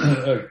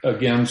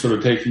again sort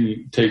of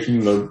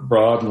taking the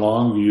broad and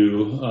long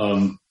view,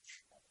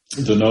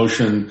 the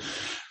notion,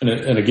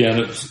 and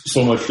again, it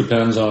so much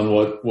depends on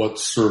what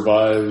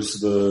survives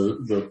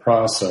the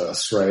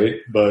process, right?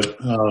 But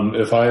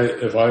if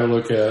I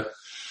look at,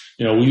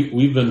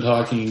 we've been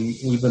talking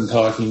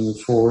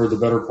for the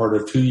better part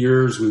of 2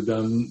 years. We've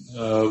done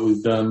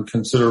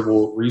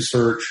considerable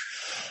research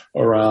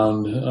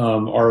around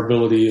our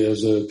ability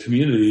as a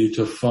community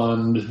to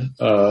fund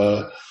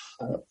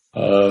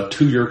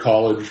 2-year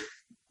college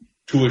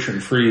tuition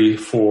free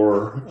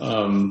for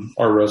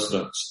our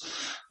residents,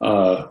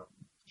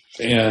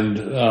 and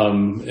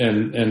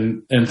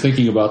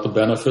thinking about the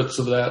benefits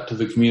of that to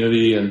the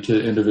community and to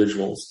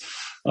individuals.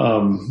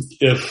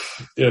 If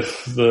the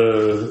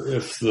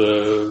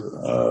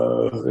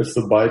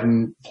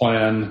Biden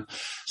plan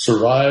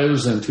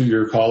survives and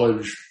 2-year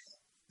college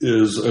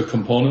is a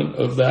component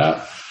of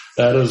that,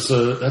 that's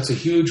a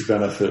huge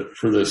benefit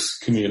for this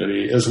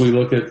community. As we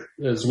look at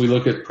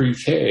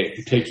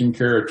pre-K, taking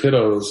care of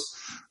kiddos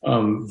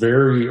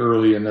very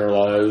early in their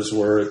lives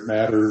where it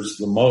matters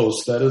the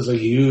most, that is a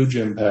huge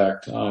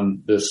impact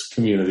on this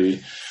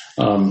community.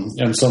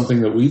 And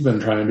something that we've been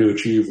trying to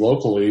achieve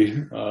locally,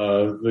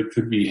 that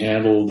could be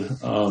handled,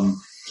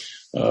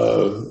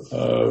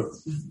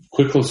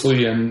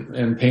 quickly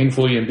and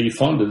painfully and be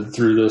funded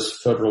through this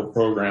federal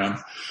program.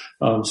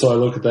 So I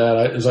look at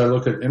that. As I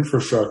look at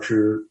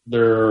infrastructure,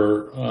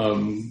 there are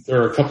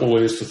a couple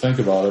ways to think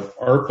about it.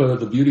 ARPA,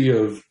 the beauty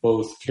of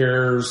both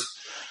CARES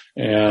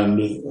and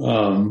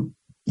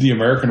the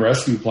American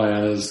Rescue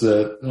Plan is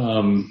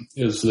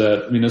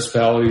that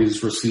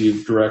municipalities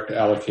receive direct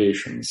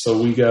allocations. So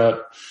we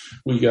got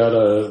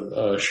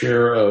a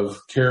share of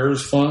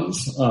CARES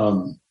funds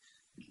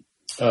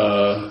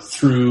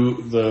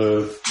through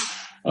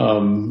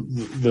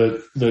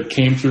that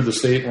came through the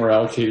state and were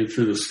allocated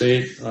through the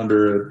state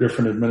under a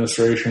different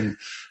administration.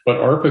 But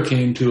ARPA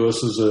came to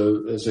us as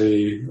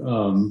a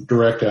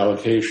direct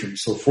allocation.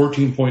 So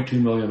 $14.2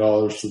 million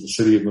to the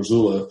city of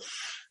Missoula,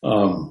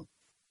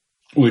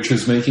 which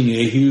is making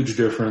a huge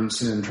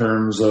difference in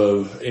terms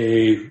of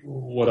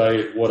what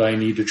I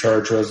need to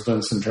charge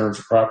residents in terms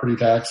of property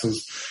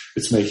taxes.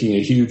 It's making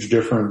a huge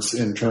difference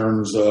in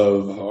terms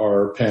of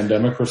our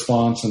pandemic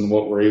response and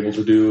what we're able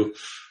to do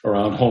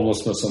around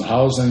homelessness and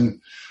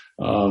housing.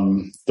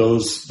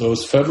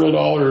 Those federal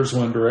dollars,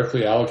 when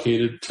directly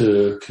allocated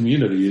to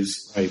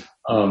communities,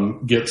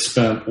 get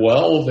spent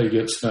well, they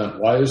get spent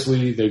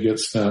wisely, they get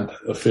spent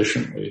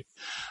efficiently.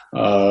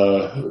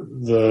 The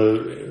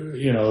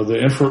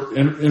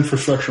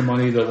infrastructure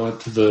money that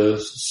went to the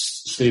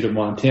state of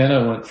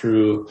Montana went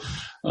through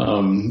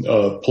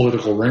a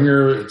political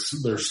ringer.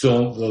 There's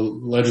still the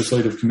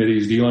legislative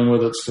committees dealing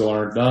with it still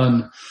aren't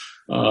done.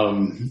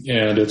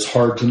 And it's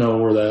hard to know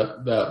where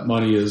that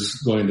money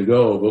is going to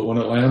go. But when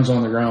it lands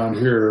on the ground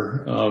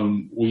here,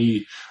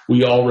 we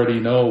already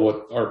know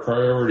what our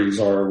priorities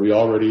are. We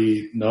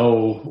already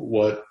know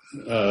what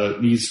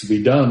needs to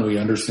be done. We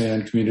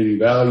understand community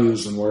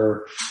values and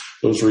where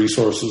those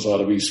resources ought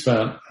to be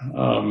spent.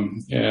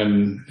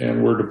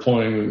 And we're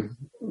deploying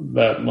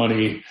that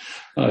money,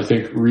 I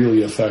think,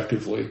 really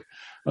effectively.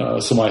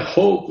 So my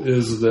hope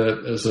is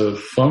that as a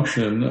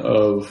function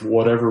of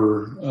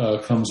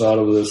whatever comes out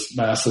of this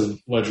massive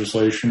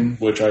legislation,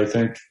 which I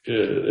think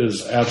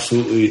is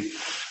absolutely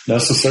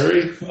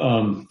necessary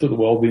to the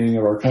well-being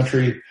of our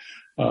country,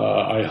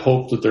 I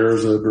hope that there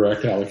is a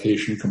direct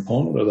allocation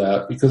component of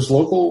that, because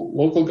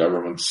local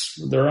governments,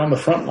 they're on the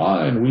front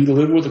line. We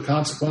live with the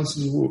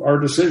consequences of our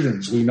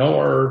decisions. We know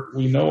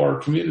our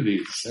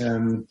communities,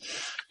 and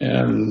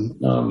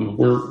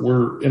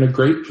we're in a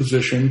great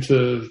position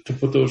to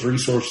put those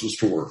resources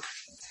to work.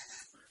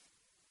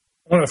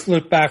 I want to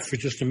flip back for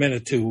just a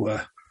minute to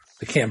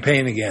the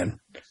campaign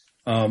again.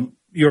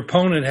 Your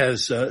opponent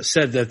has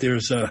said that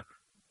there's a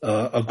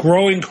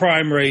growing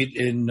crime rate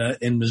in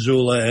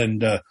Missoula,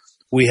 and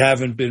we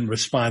haven't been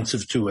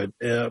responsive to it.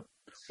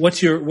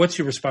 What's your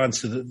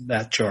response to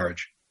that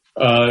charge?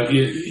 I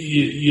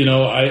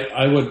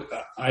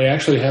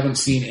actually haven't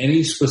seen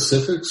any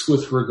specifics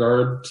with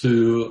regard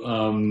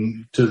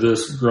to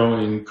this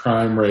growing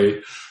crime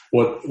rate.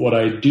 What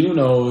I do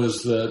know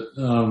is that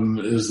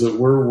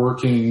we're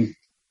working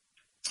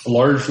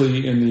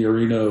largely in the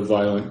arena of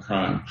violent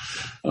crime,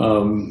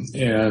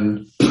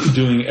 and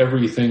doing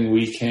everything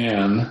we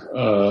can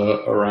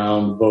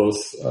around both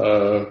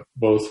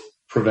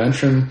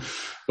prevention,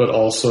 but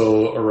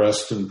also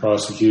arrest and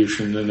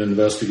prosecution and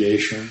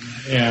investigation.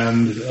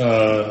 And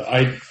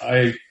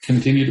I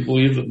continue to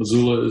believe that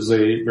Missoula is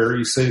a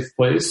very safe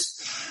place.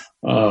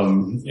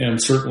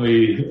 And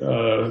certainly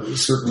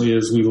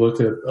as we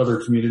look at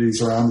other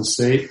communities around the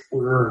state,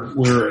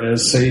 we're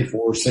as safe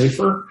or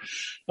safer.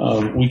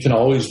 We can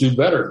always do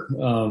better.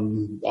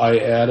 I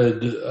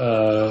added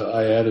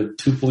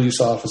 2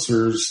 police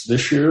officers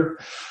this year,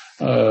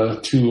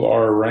 to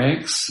our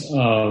ranks.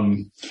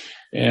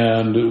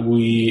 And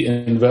we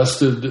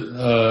invested,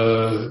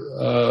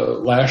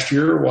 last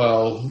year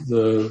while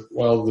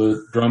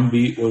the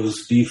drumbeat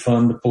was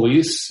defund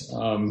police.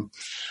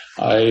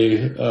 I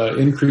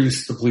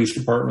increased the police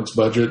department's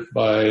budget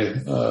by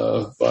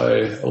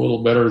a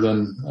little better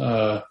than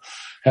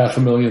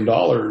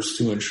 $500,000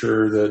 to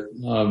ensure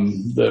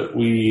that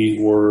we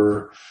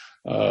were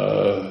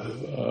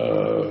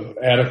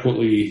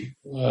adequately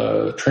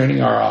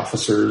training our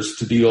officers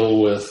to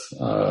deal with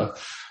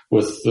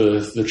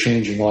the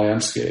changing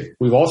landscape.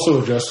 We've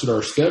also adjusted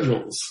our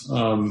schedules.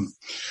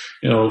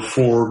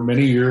 For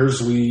many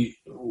years we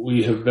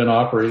have been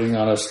operating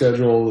on a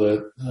schedule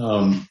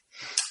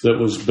that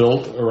was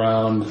built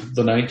around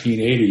the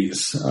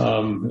 1980s,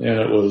 and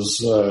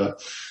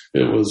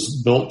it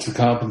was built to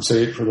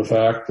compensate for the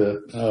fact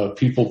that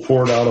people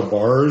poured out of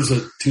bars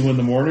at 2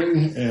 a.m.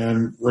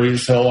 and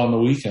raised hell on the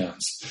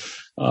weekends.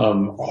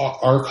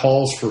 Our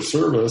calls for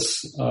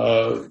service,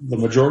 the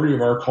majority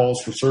of our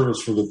calls for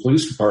service for the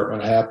police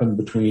department happen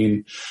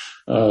between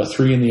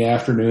 3 in the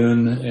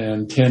afternoon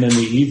and 10 in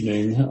the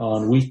evening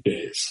on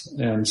weekdays.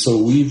 And so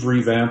we've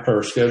revamped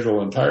our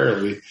schedule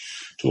entirely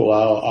to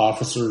allow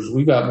officers.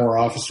 We got more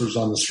officers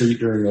on the street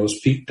during those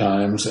peak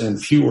times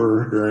and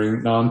fewer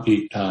during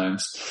non-peak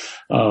times.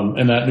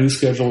 And that new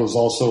schedule has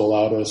also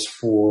allowed us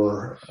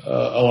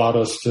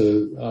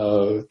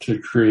to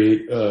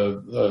create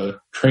a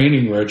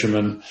training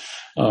regimen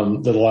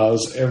that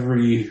allows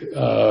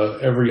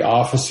every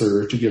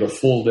officer to get a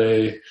full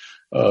day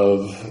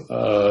of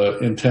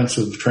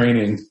intensive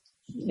training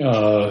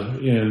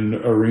in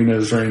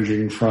arenas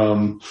ranging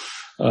from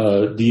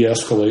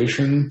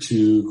de-escalation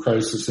to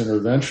crisis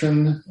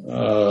intervention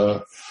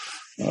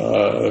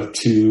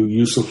to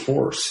use of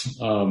force.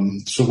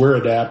 So we're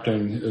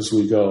adapting as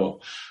we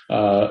go.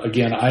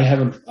 Again, I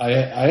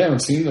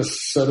haven't seen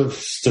this set of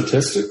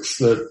statistics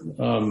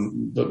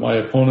that my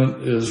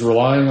opponent is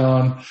relying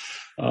on.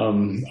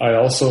 I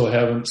also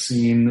haven't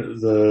seen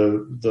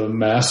the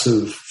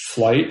massive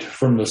flight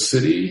from the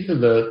city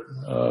that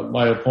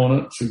my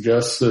opponent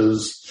suggests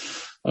is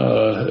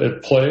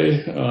at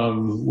play.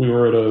 We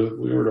were at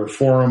a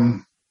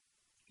forum,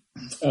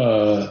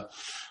 a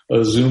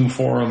Zoom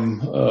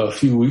forum a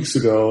few weeks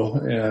ago,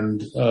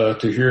 and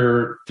to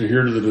hear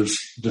the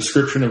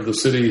description of the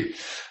city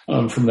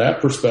from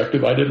that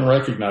perspective, I didn't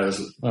recognize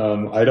it.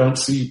 I don't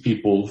see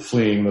people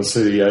fleeing the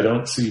city. I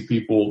don't see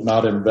people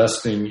not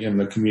investing in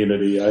the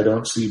community. I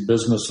don't see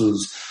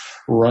businesses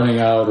running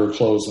out or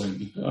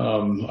closing.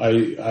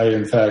 I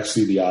in fact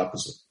see the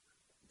opposite.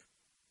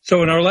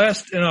 So in our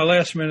last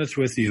minutes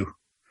with you,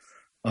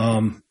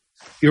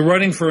 you're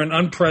running for an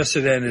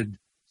unprecedented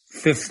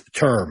 5th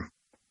term.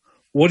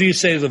 What do you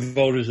say to the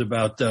voters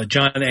about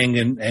John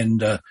Engen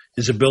and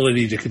his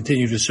ability to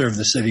continue to serve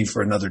the city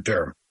for another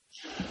term?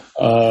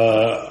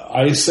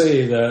 I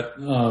say that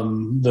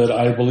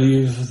I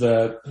believe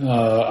that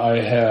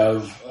I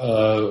have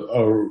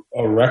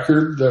a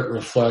record that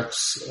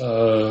reflects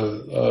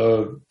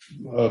a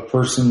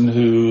person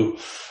who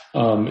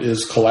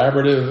is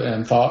collaborative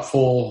and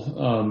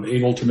thoughtful,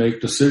 able to make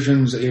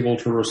decisions, able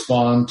to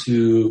respond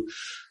to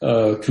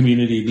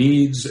community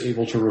needs,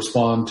 able to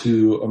respond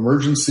to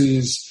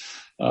emergencies,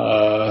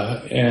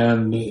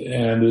 and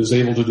is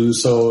able to do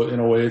so in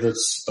a way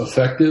that's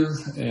effective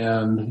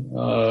and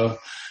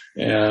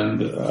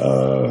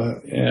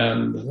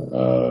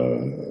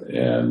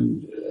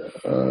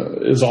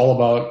is all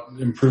about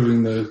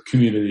improving the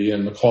community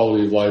and the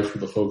quality of life for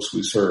the folks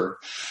we serve.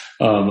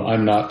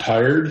 I'm not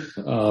tired.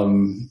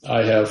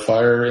 I have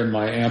fire in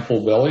my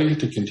ample belly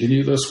to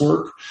continue this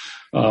work.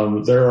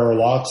 There are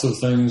lots of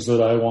things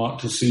that I want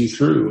to see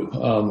through.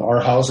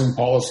 Our housing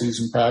policies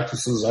and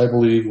practices, I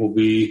believe, will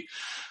be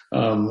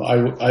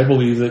I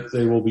believe that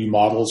they will be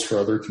models for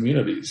other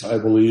communities. I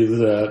believe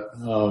that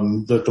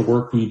that the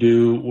work we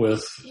do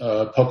with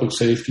public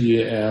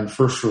safety and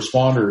first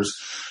responders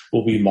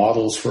will be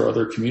models for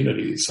other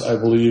communities. I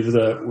believe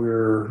that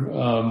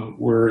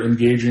we're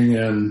engaging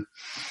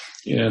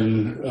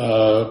in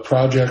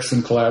projects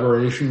and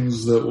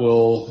collaborations that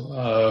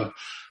will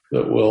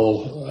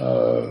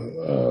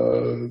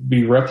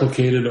be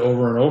replicated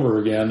over and over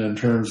again in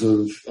terms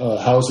of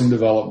housing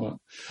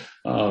development,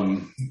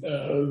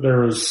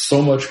 There is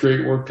so much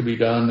great work to be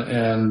done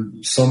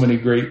and so many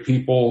great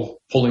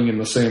people pulling in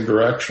the same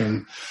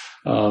direction.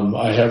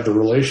 I have the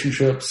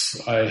relationships.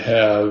 I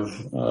have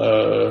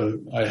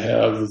the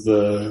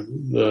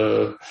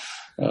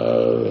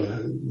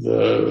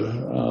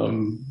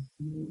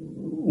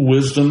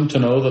wisdom to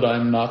know that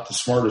I'm not the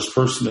smartest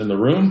person in the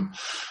room.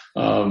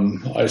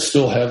 I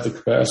still have the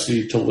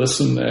capacity to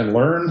listen and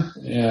learn,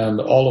 and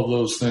all of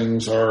those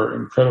things are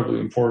incredibly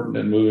important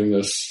in moving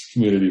this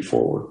community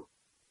forward.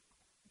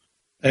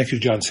 Thank you,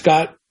 John.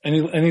 Scott,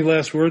 any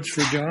last words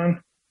for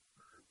John?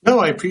 No,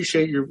 I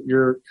appreciate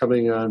your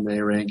coming on,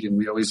 Mayor Engen.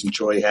 We always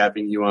enjoy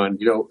having you on.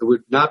 You know, it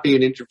would not be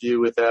an interview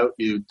without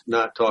you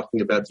not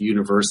talking about the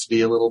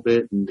university a little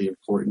bit and the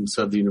importance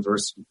of the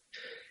university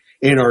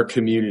in our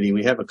community.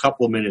 We have a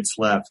couple of minutes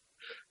left.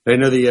 I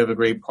know that you have a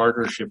great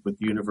partnership with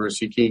the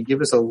university. Can you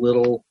give us a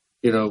little,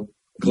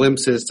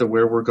 glimpse as to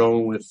where we're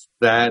going with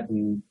that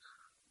and,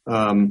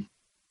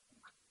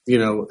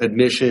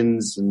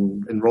 admissions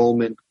and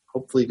enrollment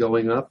hopefully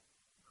going up?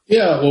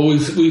 Yeah, well,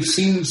 we've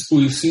seen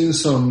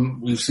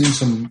some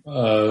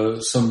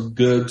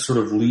good sort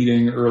of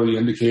leading early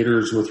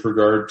indicators with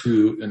regard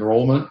to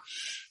enrollment.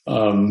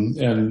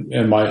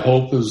 And my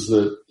hope is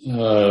that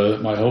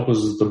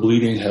the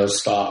bleeding has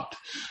stopped.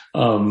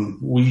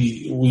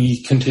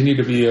 We continue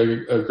to be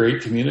a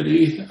great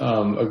community,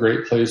 a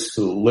great place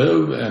to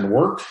live and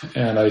work.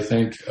 And I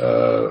think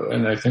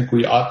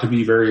we ought to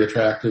be very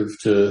attractive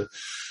to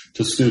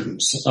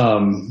students.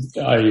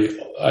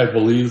 I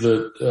believe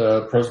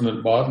that,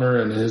 President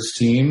Bodnar and his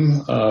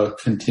team,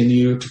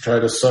 continue to try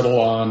to settle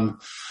on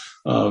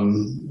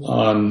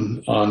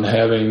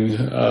having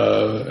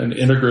an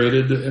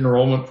integrated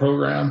enrollment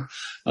program.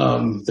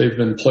 They've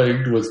been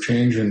plagued with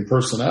change in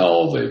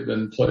personnel. They've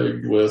been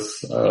plagued with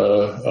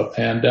a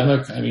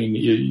pandemic. I mean,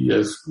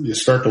 you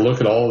start to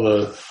look at all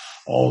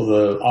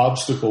the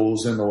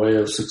obstacles in the way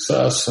of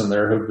success, and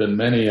there have been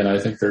many, and I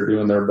think they're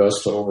doing their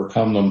best to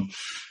overcome them.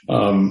 We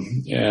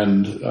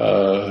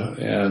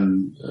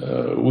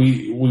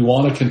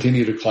want to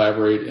continue to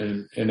collaborate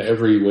in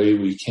every way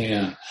we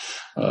can.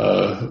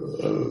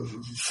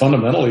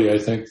 Fundamentally, I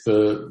think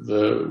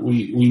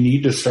we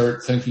need to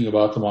start thinking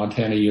about the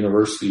Montana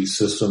University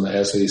system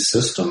as a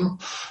system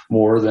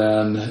more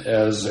than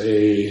as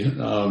a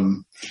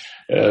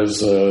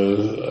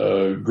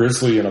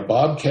grizzly and a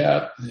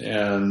bobcat,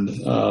 and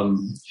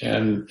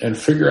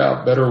figure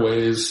out better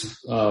ways,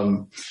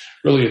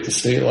 really at the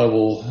state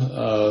level,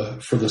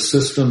 for the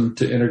system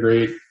to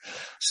integrate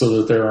so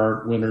that there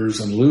aren't winners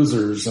and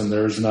losers, and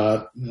there's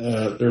not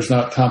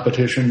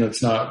competition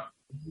that's not.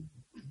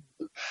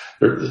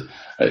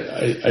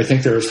 I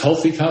think there's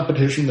healthy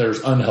competition,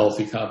 there's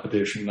unhealthy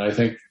competition. I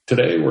think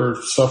today we're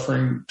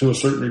suffering to a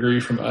certain degree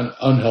from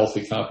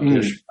unhealthy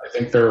competition. I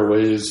think there are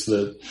ways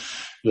that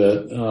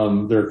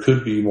there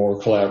could be more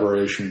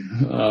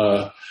collaboration.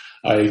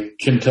 I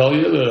can tell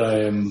you that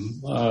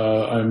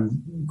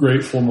I'm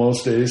grateful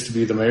most days to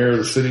be the mayor of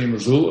the city of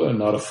Missoula and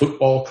not a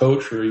football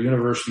coach or a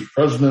university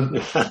president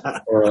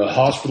or a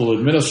hospital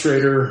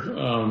administrator,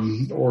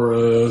 or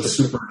a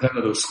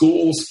superintendent of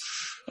schools.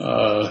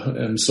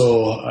 And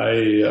so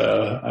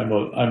I'm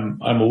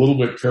a little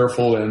bit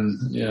careful in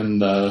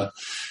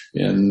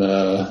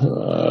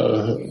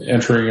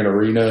entering an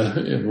arena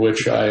in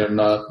which I am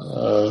not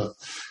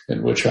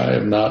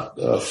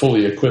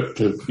fully equipped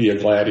to be a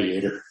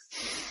gladiator.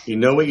 You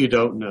know what you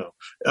don't know.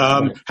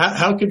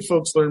 How can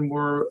folks learn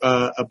more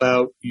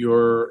about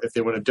if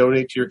they want to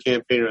donate to your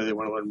campaign or they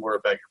want to learn more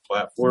about your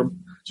platform?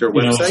 Is there a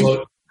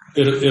website?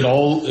 It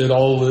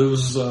all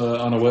lives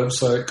on a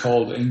website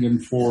called Engen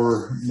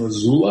for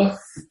Missoula,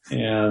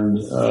 and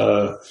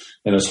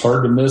it's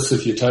hard to miss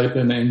if you type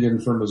in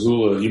Engen for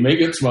Missoula. You may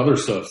get some other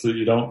stuff that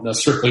you don't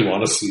necessarily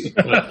want to see,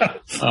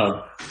 but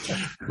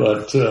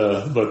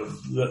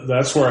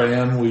that's where I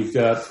am. We've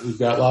got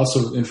lots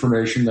of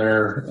information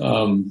there,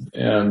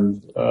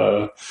 and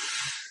I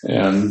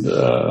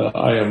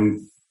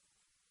am,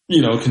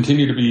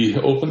 continue to be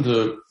open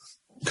to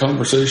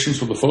conversations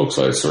with the folks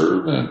I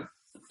serve,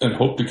 and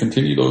hope to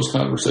continue those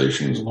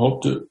conversations, and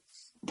hope to,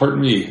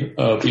 be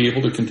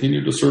able to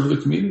continue to serve the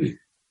community.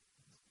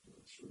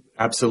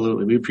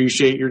 Absolutely. We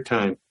appreciate your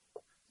time.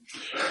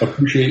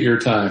 Appreciate your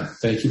time.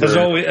 Thank you.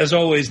 As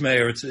always,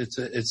 Mayor,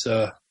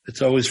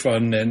 it's always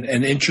fun and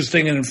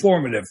interesting and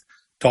informative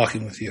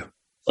talking with you.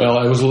 Well,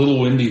 I was a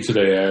little windy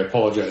today. I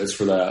apologize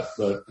for that,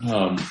 but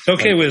it's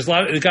okay. We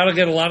got to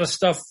get a lot of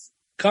stuff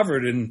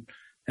covered, and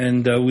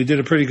we did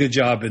a pretty good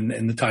job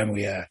in the time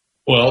we had.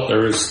 Well,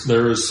 there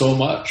is so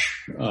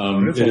much.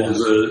 It's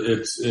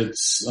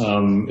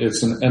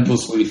an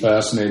endlessly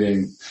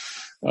fascinating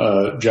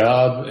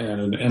job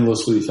and an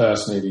endlessly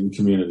fascinating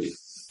community.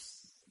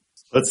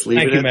 Let's leave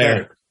it at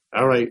that.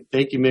 All right.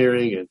 Thank you, Mayor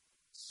Engen.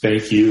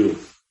 Thank you.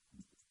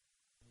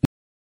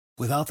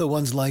 Without the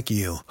ones like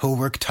you who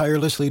work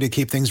tirelessly to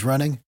keep things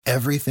running,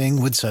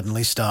 everything would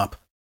suddenly stop.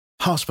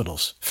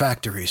 Hospitals,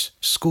 factories,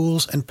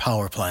 schools, and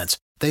power plants,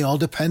 they all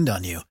depend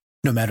on you.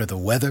 No matter the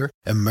weather,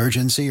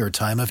 emergency, or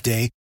time of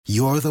day,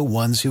 you're the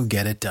ones who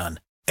get it done.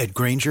 At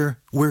Grainger,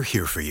 we're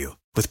here for you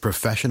with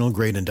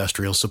professional-grade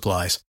industrial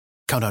supplies.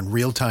 Count on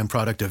real-time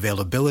product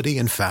availability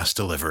and fast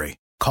delivery.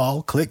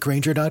 Call, click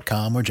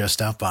Grainger.com, or just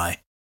stop by.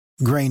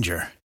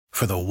 Grainger,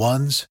 for the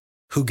ones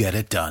who get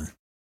it done.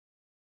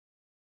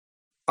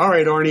 All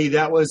right, Arnie,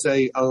 that was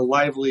a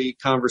lively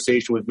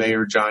conversation with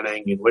Mayor John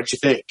Engen. What'd you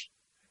think?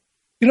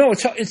 You know,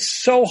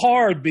 it's so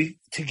hard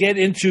to get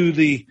into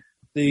the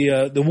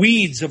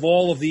weeds of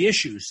all of the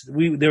issues.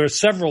 There are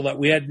several that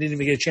we didn't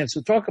even get a chance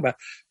to talk about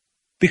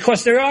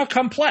because they are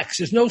complex.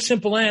 There's no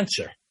simple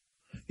answer.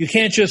 You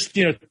can't just,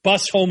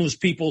 bus homeless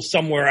people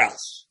somewhere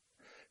else.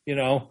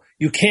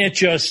 You can't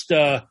just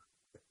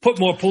put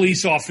more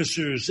police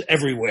officers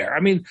everywhere. I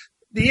mean,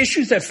 the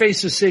issues that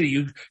face the city,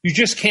 you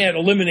just can't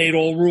eliminate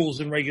all rules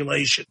and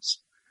regulations.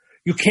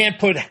 You can't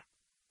put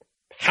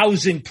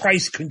housing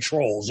price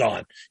controls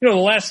on.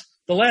 The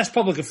last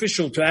public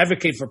official to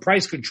advocate for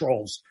price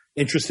controls,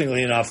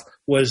 interestingly enough,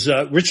 was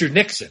Richard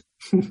Nixon.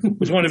 It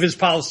was one of his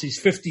policies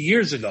 50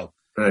 years ago.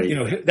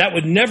 Right. That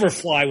would never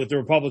fly with the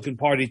Republican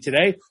Party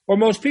today, or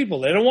most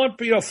people. They don't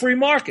want, free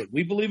market.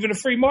 We believe in a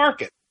free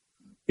market.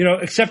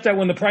 Except that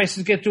when the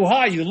prices get too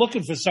high, you're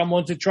looking for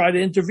someone to try to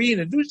intervene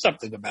and do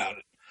something about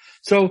it.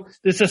 So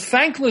it's a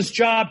thankless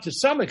job to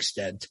some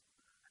extent.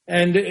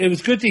 And it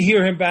was good to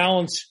hear him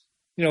balance,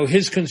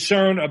 his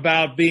concern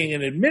about being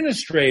an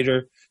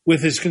administrator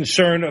with his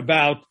concern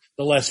about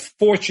the less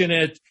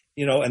fortunate,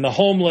 and the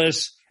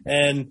homeless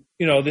and,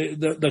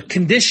 the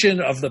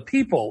condition of the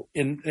people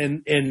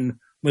in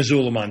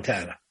Missoula,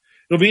 Montana.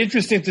 It'll be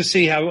interesting to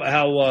see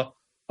how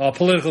a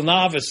political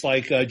novice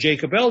like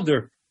Jacob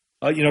Elder,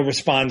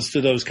 responds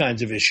to those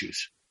kinds of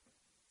issues.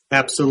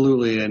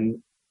 Absolutely.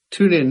 And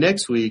tune in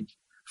next week,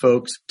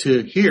 folks,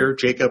 to hear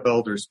Jacob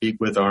Elder speak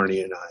with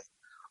Arnie and I.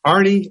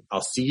 Arnie,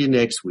 I'll see you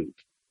next week.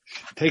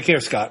 Take care,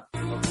 Scott.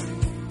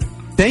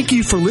 Thank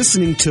you for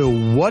listening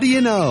to What Do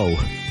You Know?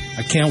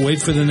 I can't wait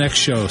for the next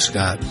show,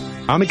 Scott.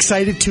 I'm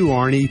excited too,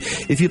 Arnie.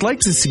 If you'd like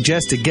to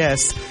suggest a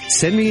guest,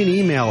 send me an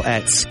email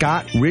at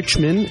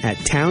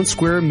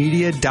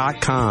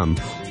scottrichman@townsquaremedia.com.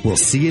 We'll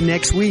see you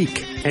next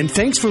week. And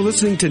thanks for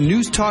listening to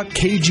News Talk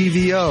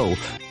KGVO.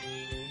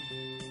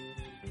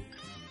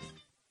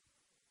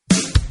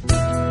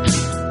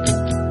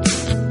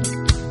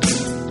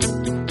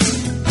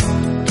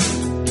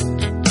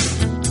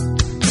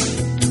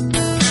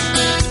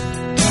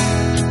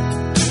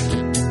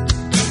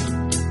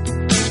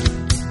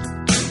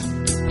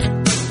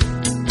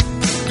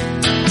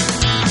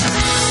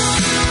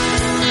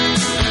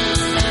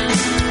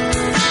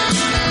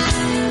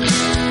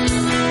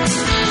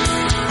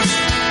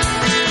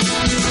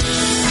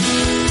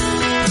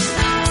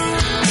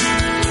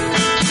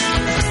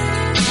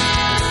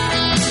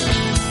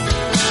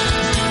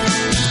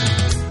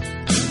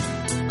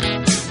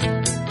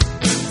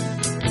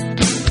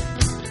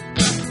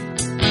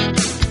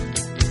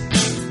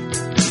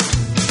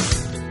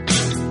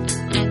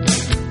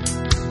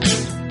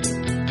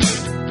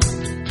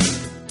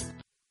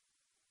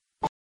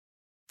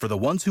 For the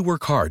ones who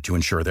work hard to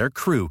ensure their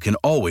crew can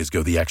always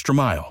go the extra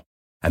mile,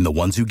 and the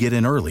ones who get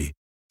in early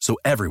so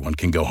everyone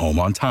can go home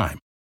on time,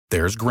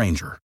 there's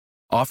Grainger,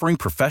 offering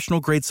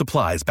professional-grade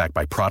supplies backed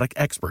by product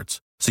experts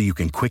so you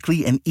can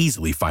quickly and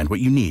easily find what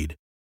you need.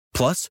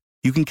 Plus,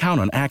 you can count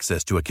on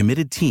access to a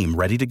committed team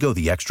ready to go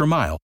the extra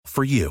mile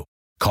for you.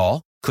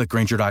 Call, click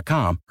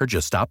Grainger.com, or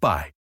just stop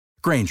by.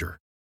 Grainger,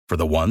 for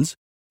the ones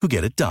who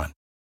get it done.